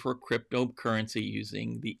mine for cryptocurrency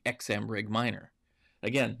using the XMRig miner.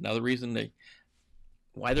 Again, another reason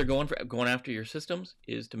why they're going after your systems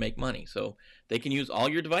is to make money. So they can use all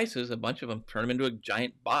your devices, a bunch of them, turn them into a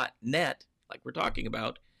giant bot net, like we're talking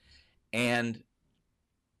about, and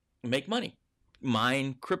make money,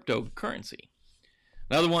 mine cryptocurrency.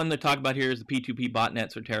 Another one they talk about here is the P2P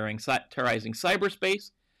botnets are terrorizing cyberspace,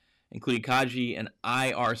 including Kaji and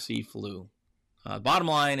IRC Flu. Bottom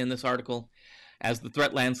line in this article, as the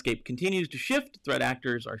threat landscape continues to shift, threat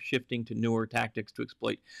actors are shifting to newer tactics to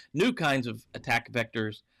exploit new kinds of attack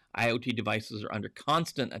vectors. IoT devices are under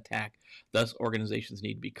constant attack, thus organizations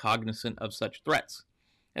need to be cognizant of such threats.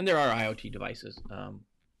 And there are IoT devices,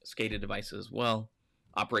 SCADA devices as well,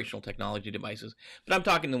 operational technology devices. But I'm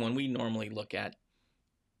talking the one we normally look at,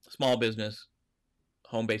 small business,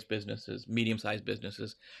 home-based businesses, medium-sized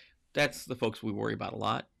businesses. That's the folks we worry about a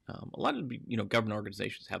lot. A lot of government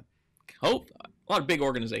organizations have a lot of big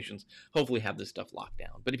organizations hopefully have this stuff locked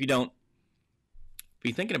down. But if you don't,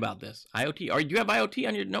 be thinking about this. IoT. Do you have IoT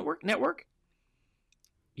on your network?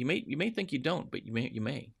 You may think you don't, but you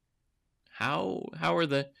may. How are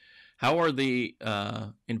the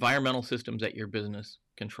environmental systems at your business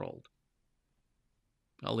controlled?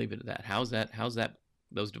 I'll leave it at that. How's that?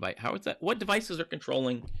 Those device. How is that? What devices are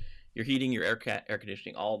controlling your heating, your air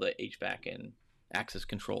conditioning, all the HVAC and access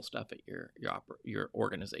control stuff at your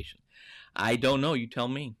organization? I don't know. You tell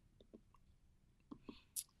me.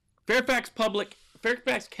 Fairfax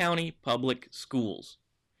County Public Schools,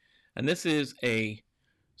 and this is a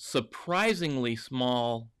surprisingly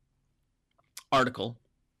small article.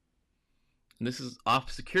 And this is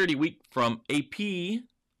off Security Week from AP,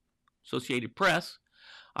 Associated Press.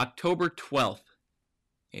 October 12th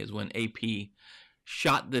is when AP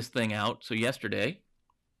shot this thing out. So yesterday,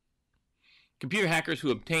 computer hackers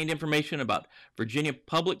who obtained information about Virginia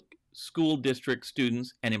Public School District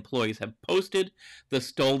students and employees have posted the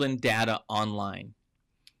stolen data online.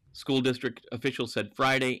 School district officials said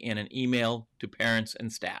Friday in an email to parents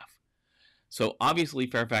and staff. So obviously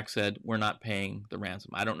Fairfax said, we're not paying the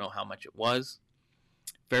ransom. I don't know how much it was.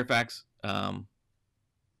 Fairfax,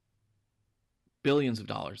 billions of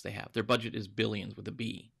dollars they have. Their budget is billions with a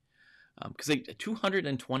B. Because they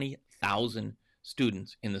 220,000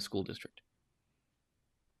 students in the school district.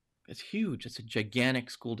 It's huge. It's a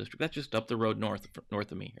gigantic school district. That's just up the road north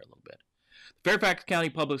of me here a little bit. Fairfax County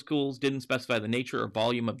Public Schools didn't specify the nature or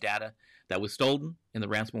volume of data that was stolen in the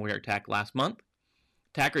ransomware attack last month.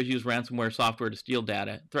 Attackers used ransomware software to steal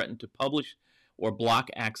data, threaten to publish or block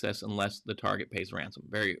access unless the target pays ransom.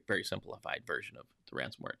 Very, very simplified version of the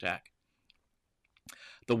ransomware attack.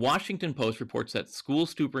 The Washington Post reports that school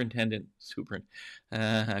superintendent,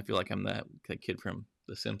 I feel like I'm that kid from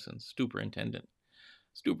The Simpsons, Superintendent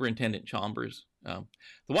Chambers. The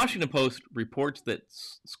Washington Post reports that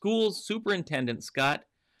school superintendent Scott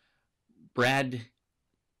Bradbrady,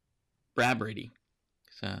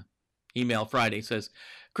 email Friday says,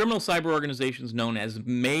 criminal cyber organizations known as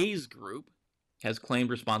Maze Group has claimed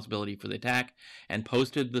responsibility for the attack and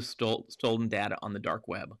posted the stolen data on the dark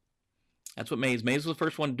web. That's what Maze was the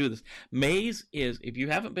first one to do this. Maze is, if you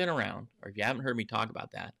haven't been around, or if you haven't heard me talk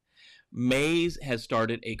about that, Maze has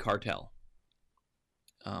started a cartel.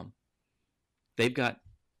 They've got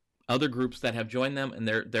other groups that have joined them, and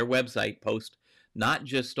their website posts not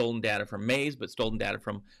just stolen data from Maze, but stolen data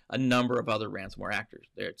from a number of other ransomware actors.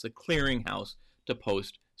 It's a clearinghouse to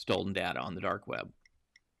post stolen data on the dark web.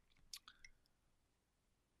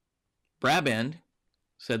 Brabend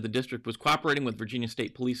said the district was cooperating with Virginia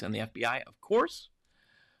State Police and the FBI, of course.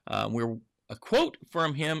 A quote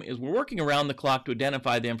from him is, we're working around the clock to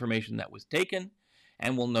identify the information that was taken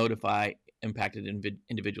and will notify impacted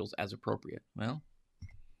individuals as appropriate. Well,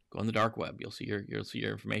 go on the dark web. You'll see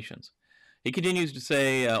your informations. He continues to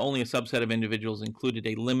say only a subset of individuals included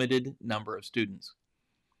a limited number of students.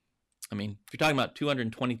 I mean, if you're talking about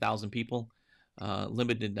 220,000 people,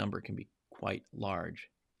 limited number can be quite large.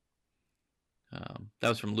 That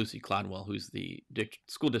was from Lucy Clodwell, who's the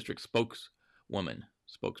school district spokeswoman.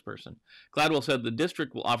 spokesperson. Gladwell said the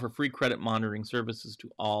district will offer free credit monitoring services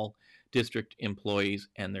to all district employees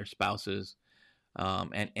and their spouses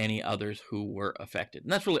and any others who were affected.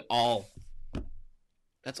 And that's really all.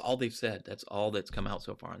 That's all they've said. That's all that's come out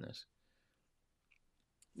so far on this.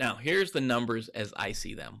 Now, here's the numbers as I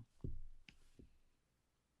see them.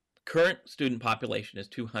 Current student population is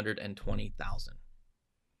 220,000.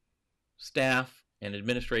 Staff and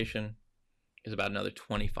administration is about another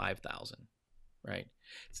 25,000, right?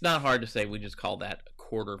 It's not hard to say we just call that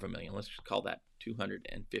 250,000. Let's just call that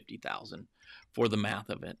 250,000 for the math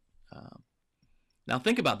of it. Now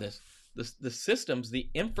think about this. The systems,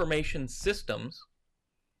 the information systems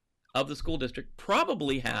of the school district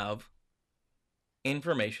probably have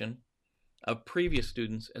information of previous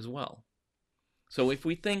students as well. So if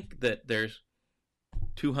we think that there's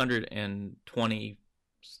 220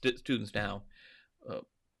 students now,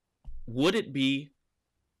 would it be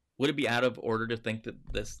out of order to think that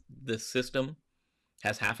this system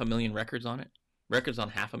has 500,000 records on it? Records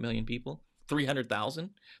on 500,000 people?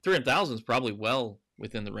 300,000? 300,000 is probably well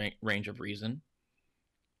within the range of reason.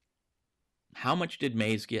 How much did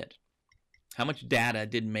Maze get? How much data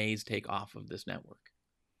did Maze take off of this network?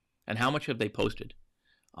 And how much have they posted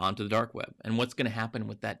onto the dark web? And what's going to happen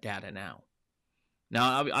with that data now?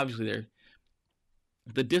 Now, obviously,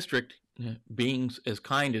 the district, being as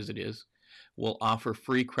kind as it is, will offer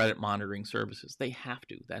free credit monitoring services. They have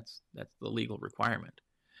to. That's the legal requirement.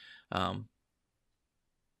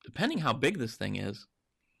 Depending how big this thing is,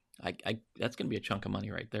 that's going to be a chunk of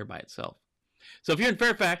money right there by itself. So if you're in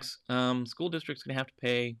Fairfax, school district's going to have to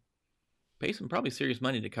pay some probably serious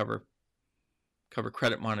money to cover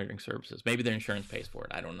credit monitoring services. Maybe their insurance pays for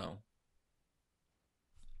it. I don't know.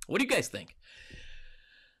 What do you guys think?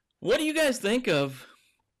 What do you guys think of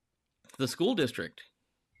the school district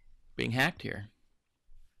being hacked here?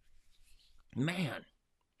 Man,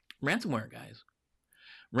 ransomware, guys.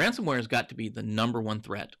 Ransomware has got to be the #1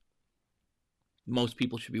 threat most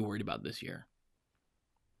people should be worried about this year.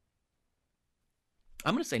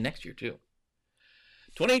 I'm going to say next year, too.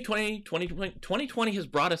 2020 has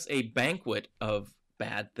brought us a banquet of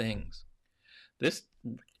bad things. This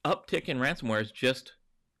uptick in ransomware is just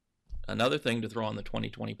another thing to throw on the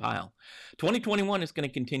 2020 pile. 2021 is going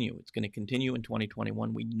to continue. It's going to continue in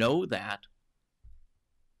 2021. We know that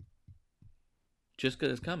just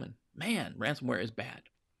because it's coming. Man, ransomware is bad.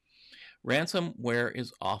 Ransomware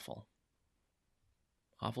is awful.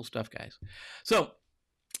 Awful stuff, guys. So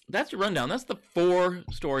that's your rundown. That's the 4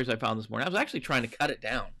 stories I found this morning. I was actually trying to cut it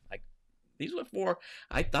down. These were 4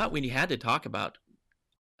 I thought we had to talk about.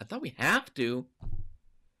 I thought we had to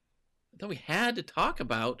talk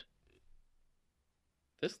about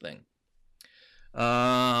this thing.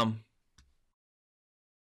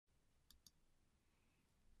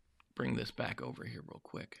 Bring this back over here real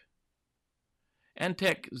quick.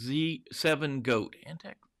 Antec Z7 Goat.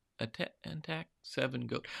 Antec 7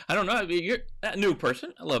 Goat. I don't know. You're a new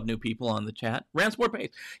person. I love new people on the chat. Ransomware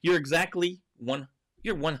pays. You're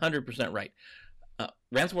 100% right.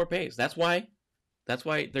 Ransomware pays. That's why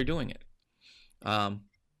they're doing it. God,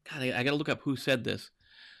 I got to look up who said this.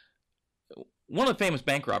 One of the famous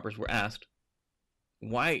bank robbers were asked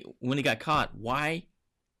why, when he got caught, why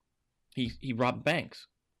he robbed banks.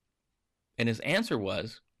 And his answer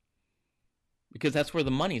was, because that's where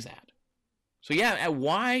the money's at. So yeah,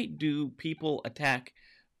 why do people attack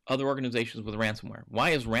other organizations with ransomware?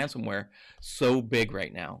 Why is ransomware so big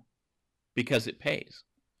right now? Because it pays.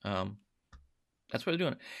 That's why they're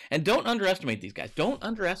doing it. And don't underestimate these guys. Don't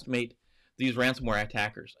underestimate these ransomware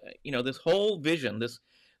attackers. This whole vision,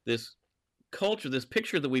 this culture, this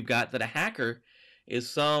picture that we've got that a hacker is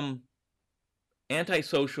some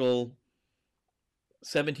antisocial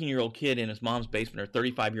 17-year-old kid in his mom's basement or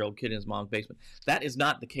 35-year-old kid in his mom's basement. That is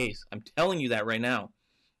not the case. I'm telling you that right now.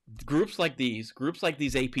 Groups like these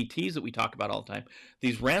APTs that we talk about all the time,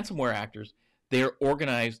 these ransomware actors, they're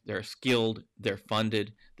organized, they're skilled, they're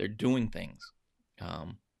funded, they're doing things.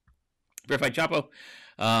 Verified Chapo,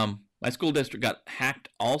 my school district got hacked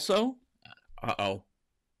also. Uh-oh.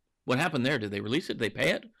 What happened there? Did they release it? Did they pay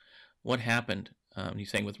it? What happened? He's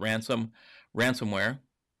saying with ransomware.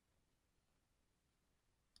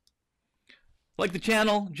 Like the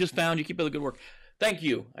channel, just found you. Keep up the good work. Thank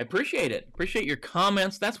you. I appreciate it. Appreciate your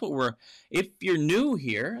comments. That's what if you're new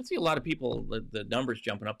here, I see a lot of people, the numbers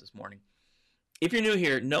jumping up this morning. If you're new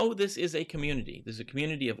here, know this is a community. This is a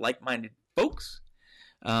community of like-minded folks,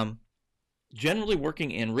 generally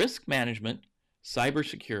working in risk management,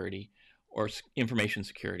 cybersecurity, or information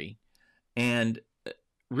security, and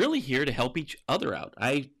really here to help each other out.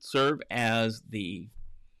 I serve as the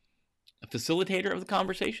facilitator of the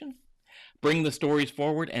conversation, bring the stories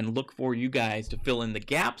forward and look for you guys to fill in the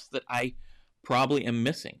gaps that I probably am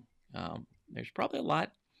missing. There's probably a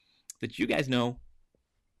lot that you guys know,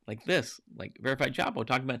 like this, like Verified Chapo,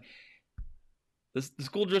 talking about this. The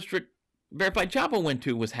school district Verified Chapo went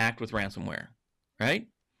to was hacked with ransomware, right?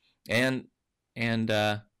 And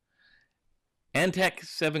Antec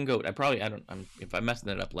 7 Goat. If I'm messing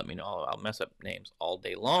it up, let me know. I'll mess up names all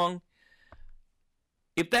day long.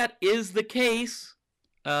 If that is the case,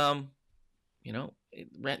 it's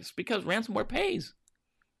because ransomware pays.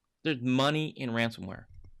 There's money in ransomware.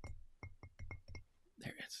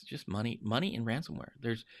 It's just money in ransomware.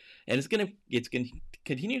 It's gonna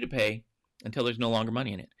continue to pay until there's no longer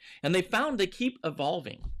money in it. And they found they keep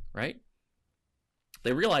evolving, right?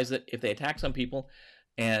 They realize that if they attack some people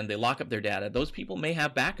and they lock up their data, those people may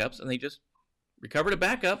have backups, and they just recover the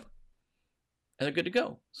backup and they're good to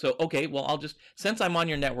go. So, okay, well, since I'm on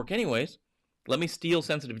your network anyways, let me steal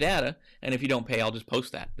sensitive data, and if you don't pay, I'll just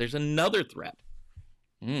post that. There's another threat.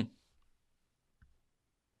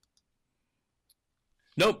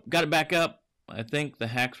 Nope, got it back up. I think the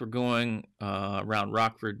hacks were going around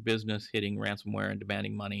Rockford business, hitting ransomware and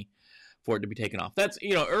demanding money for it to be taken off. That's,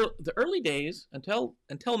 the early days until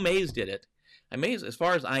Maze did it. And Maze, as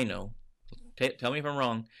far as I know, tell me if I'm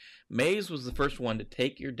wrong, Maze was the first one to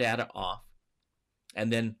take your data off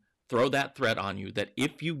and then throw that threat on you that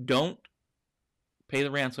if you don't pay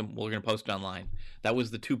the ransom, we're going to post it online. That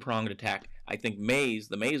was the two-pronged attack I think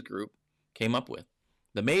the Maze group came up with.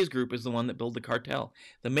 The Maze group is the one that built the cartel.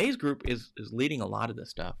 The Maze group is leading a lot of this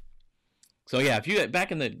stuff. So yeah, if you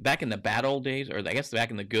back in the bad old days, or I guess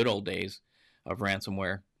back in the good old days of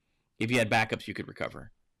ransomware, if you had backups, you could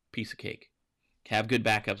recover. Piece of cake. Have good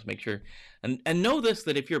backups. Make sure and know this,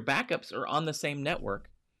 that if your backups are on the same network,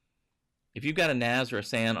 if you've got a NAS or a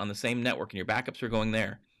SAN on the same network and your backups are going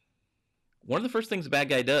there, one of the first things a bad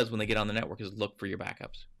guy does when they get on the network is look for your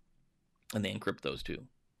backups, and they encrypt those too.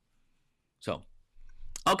 So,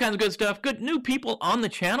 all kinds of good stuff. Good new people on the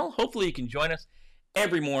channel. Hopefully you can join us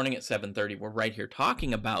every morning at 7:30. We're right here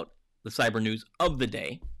talking about the cyber news of the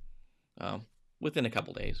day. Within a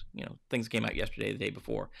couple days, things came out yesterday, the day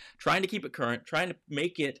before. Trying to keep it current, trying to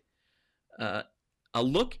make it a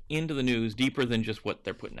look into the news deeper than just what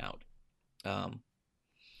they're putting out.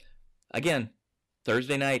 Again,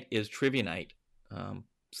 Thursday night is trivia night,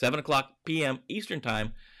 7:00 p.m. Eastern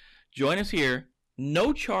Time. Join us here.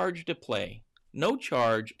 No charge to play. No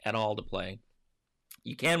charge at all to play.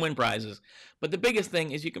 You can win prizes, but the biggest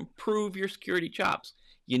thing is you can prove your security chops.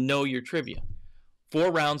 You know your trivia. 4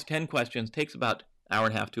 rounds, 10 questions, takes about an hour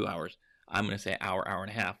and a half, 2 hours. I'm going to say hour and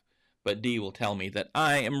a half, but Dee will tell me that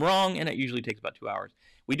I am wrong, and it usually takes about 2 hours.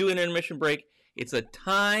 We do an intermission break. It's a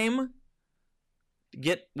time to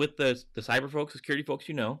get with the cyber folks, the security folks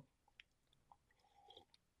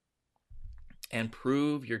and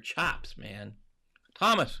prove your chops, man.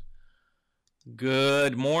 Thomas,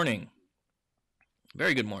 good morning.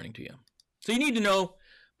 Very good morning to you. So you need to know,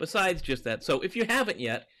 besides just that, so if you haven't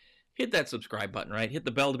yet, hit that subscribe button, right? Hit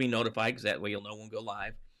the bell to be notified, because that way you'll know when we go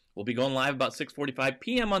live. We'll be going live about 6:45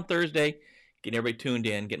 p.m. on Thursday. Getting everybody tuned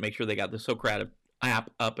in, make sure they got the Socrative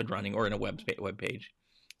app up and running, or in a web page,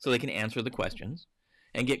 so they can answer the questions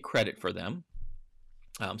and get credit for them.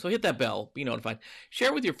 So hit that bell, be notified.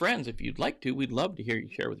 Share with your friends if you'd like to. We'd love to hear you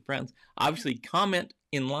share with your friends. Obviously, comment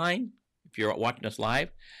in line if you're watching us live.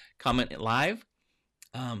 Comment it live.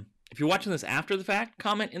 If you're watching this after the fact,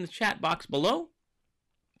 comment in the chat box below.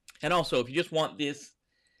 And also, if you just want this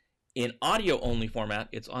in audio-only format,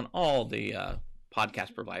 it's on all the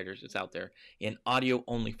podcast providers. It's out there in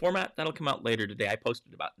audio-only format. That'll come out later today. I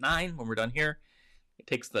posted about 9 when we're done here. It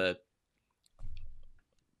takes the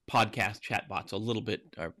podcast chat bots a little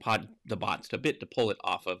bit, or the bots a bit to pull it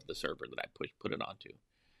off of the server that I put it onto.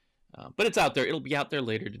 But it's out there. It'll be out there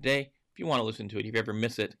later today if you want to listen to it. If you ever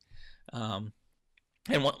miss it and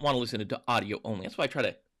want to listen to audio only. That's why I try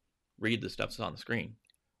to read the stuff that's on the screen.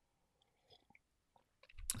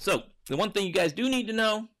 So, the one thing you guys do need to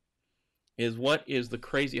know is what is the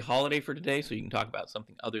crazy holiday for today, so you can talk about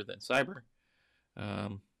something other than cyber.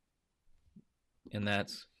 And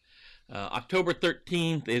that's October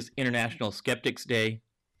 13th is International Skeptics Day.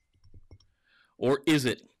 Or is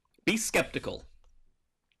it? Be skeptical.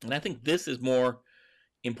 And I think this is more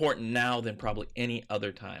important now than probably any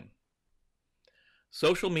other time.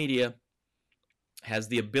 Social media has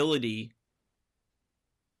the ability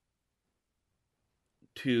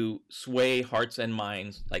to sway hearts and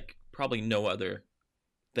minds like probably no other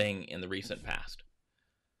thing in the recent past.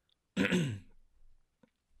 And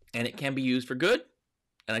it can be used for good.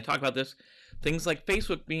 And I talk about this. Things like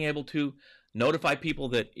Facebook being able to Notify people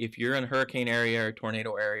that if you're in a hurricane area or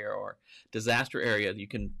tornado area or disaster area, you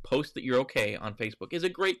can post that you're okay on Facebook is a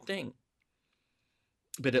great thing.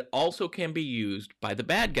 But it also can be used by the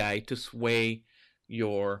bad guy to sway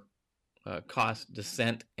your cause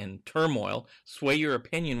dissent and turmoil, sway your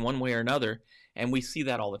opinion one way or another, and we see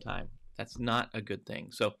that all the time. That's not a good thing.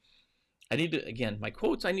 So I need to, again, my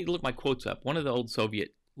quotes, I need to look my quotes up. One of the old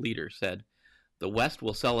Soviet leaders said, the West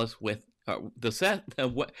will sell us with,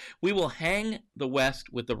 we will hang the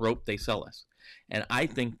West with the rope they sell us. And I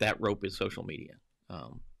think that rope is social media.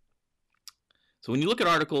 So when you look at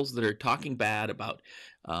articles that are talking bad about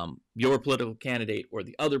your political candidate or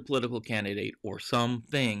the other political candidate or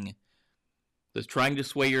something that's trying to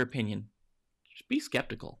sway your opinion, just be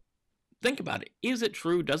skeptical. Think about it. Is it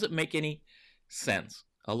true? Does it make any sense?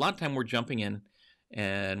 A lot of time we're jumping in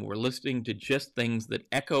and we're listening to just things that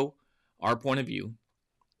echo our point of view.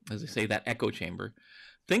 As they say, that echo chamber.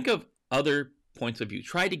 Think of other points of view.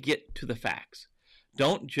 Try to get to the facts.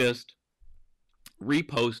 Don't just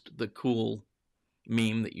repost the cool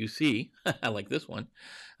meme that you see. I like this one.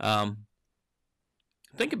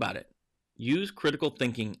 Think about it. Use critical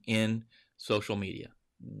thinking in social media.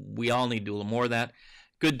 We all need to do a little more of that.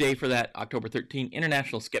 Good day for that, October 13th,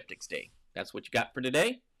 International Skeptics Day. That's what you got for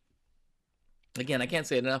today. Again, I can't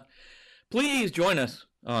say it enough. Please join us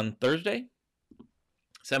on Thursday,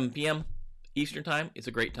 7 p.m. Eastern Time. It's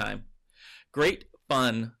a great time. Great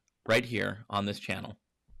fun right here on this channel.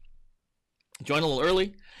 Join a little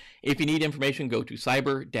early. If you need information, go to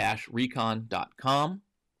cyber-recon.com.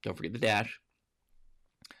 Don't forget the dash.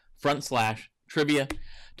 /trivia.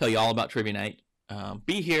 Tell you all about Trivia Night.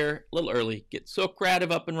 Be here a little early. Get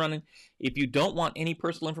Socrative up and running. If you don't want any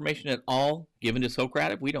personal information at all given to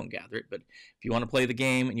Socrative, we don't gather it. But if you want to play the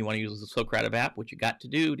game and you want to use the Socrative app, which you got to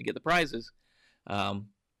do to get the prizes,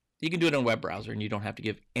 you can do it on a web browser, and you don't have to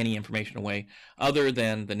give any information away other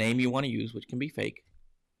than the name you want to use, which can be fake,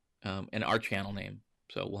 and our channel name.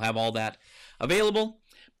 So we'll have all that available.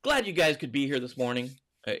 Glad you guys could be here this morning.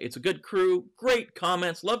 It's a good crew. Great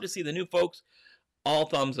comments. Love to see the new folks. All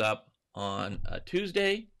thumbs up on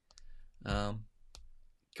Tuesday. Go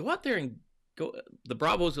out there and go. The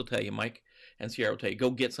Bravos will tell you, Mike and Sierra will tell you,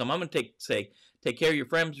 go get some. I'm going to take care of your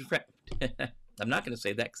friends. I'm not going to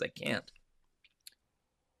say that because I can't.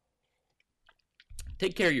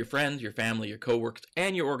 Take care of your friends, your family, your coworkers,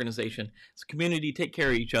 and your organization. It's a community. Take care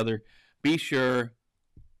of each other. Be sure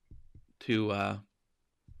to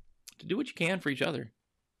do what you can for each other.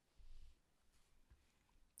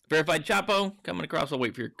 Verified Chapo coming across. I'll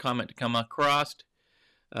wait for your comment to come across.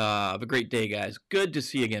 Have a great day, guys. Good to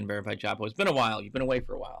see you again, Verified Chapo. It's been a while. You've been away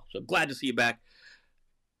for a while. So glad to see you back.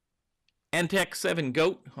 Antec7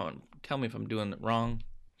 Goat. Hold on. Tell me if I'm doing it wrong.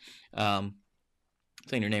 Saying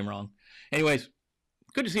your name wrong. Anyways,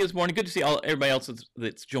 good to see you this morning. Good to see everybody else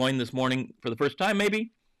that's joined this morning for the first time,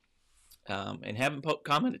 maybe. And haven't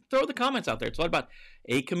commented. Throw the comments out there. It's all about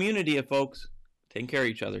a community of folks taking care of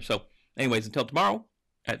each other. So anyways, until tomorrow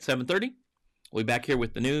at 7:30, we'll be back here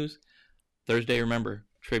with the news. Thursday, remember,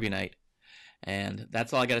 Trivia Night. And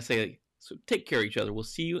that's all I got to say. So take care of each other. We'll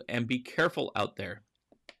see you, and be careful out there.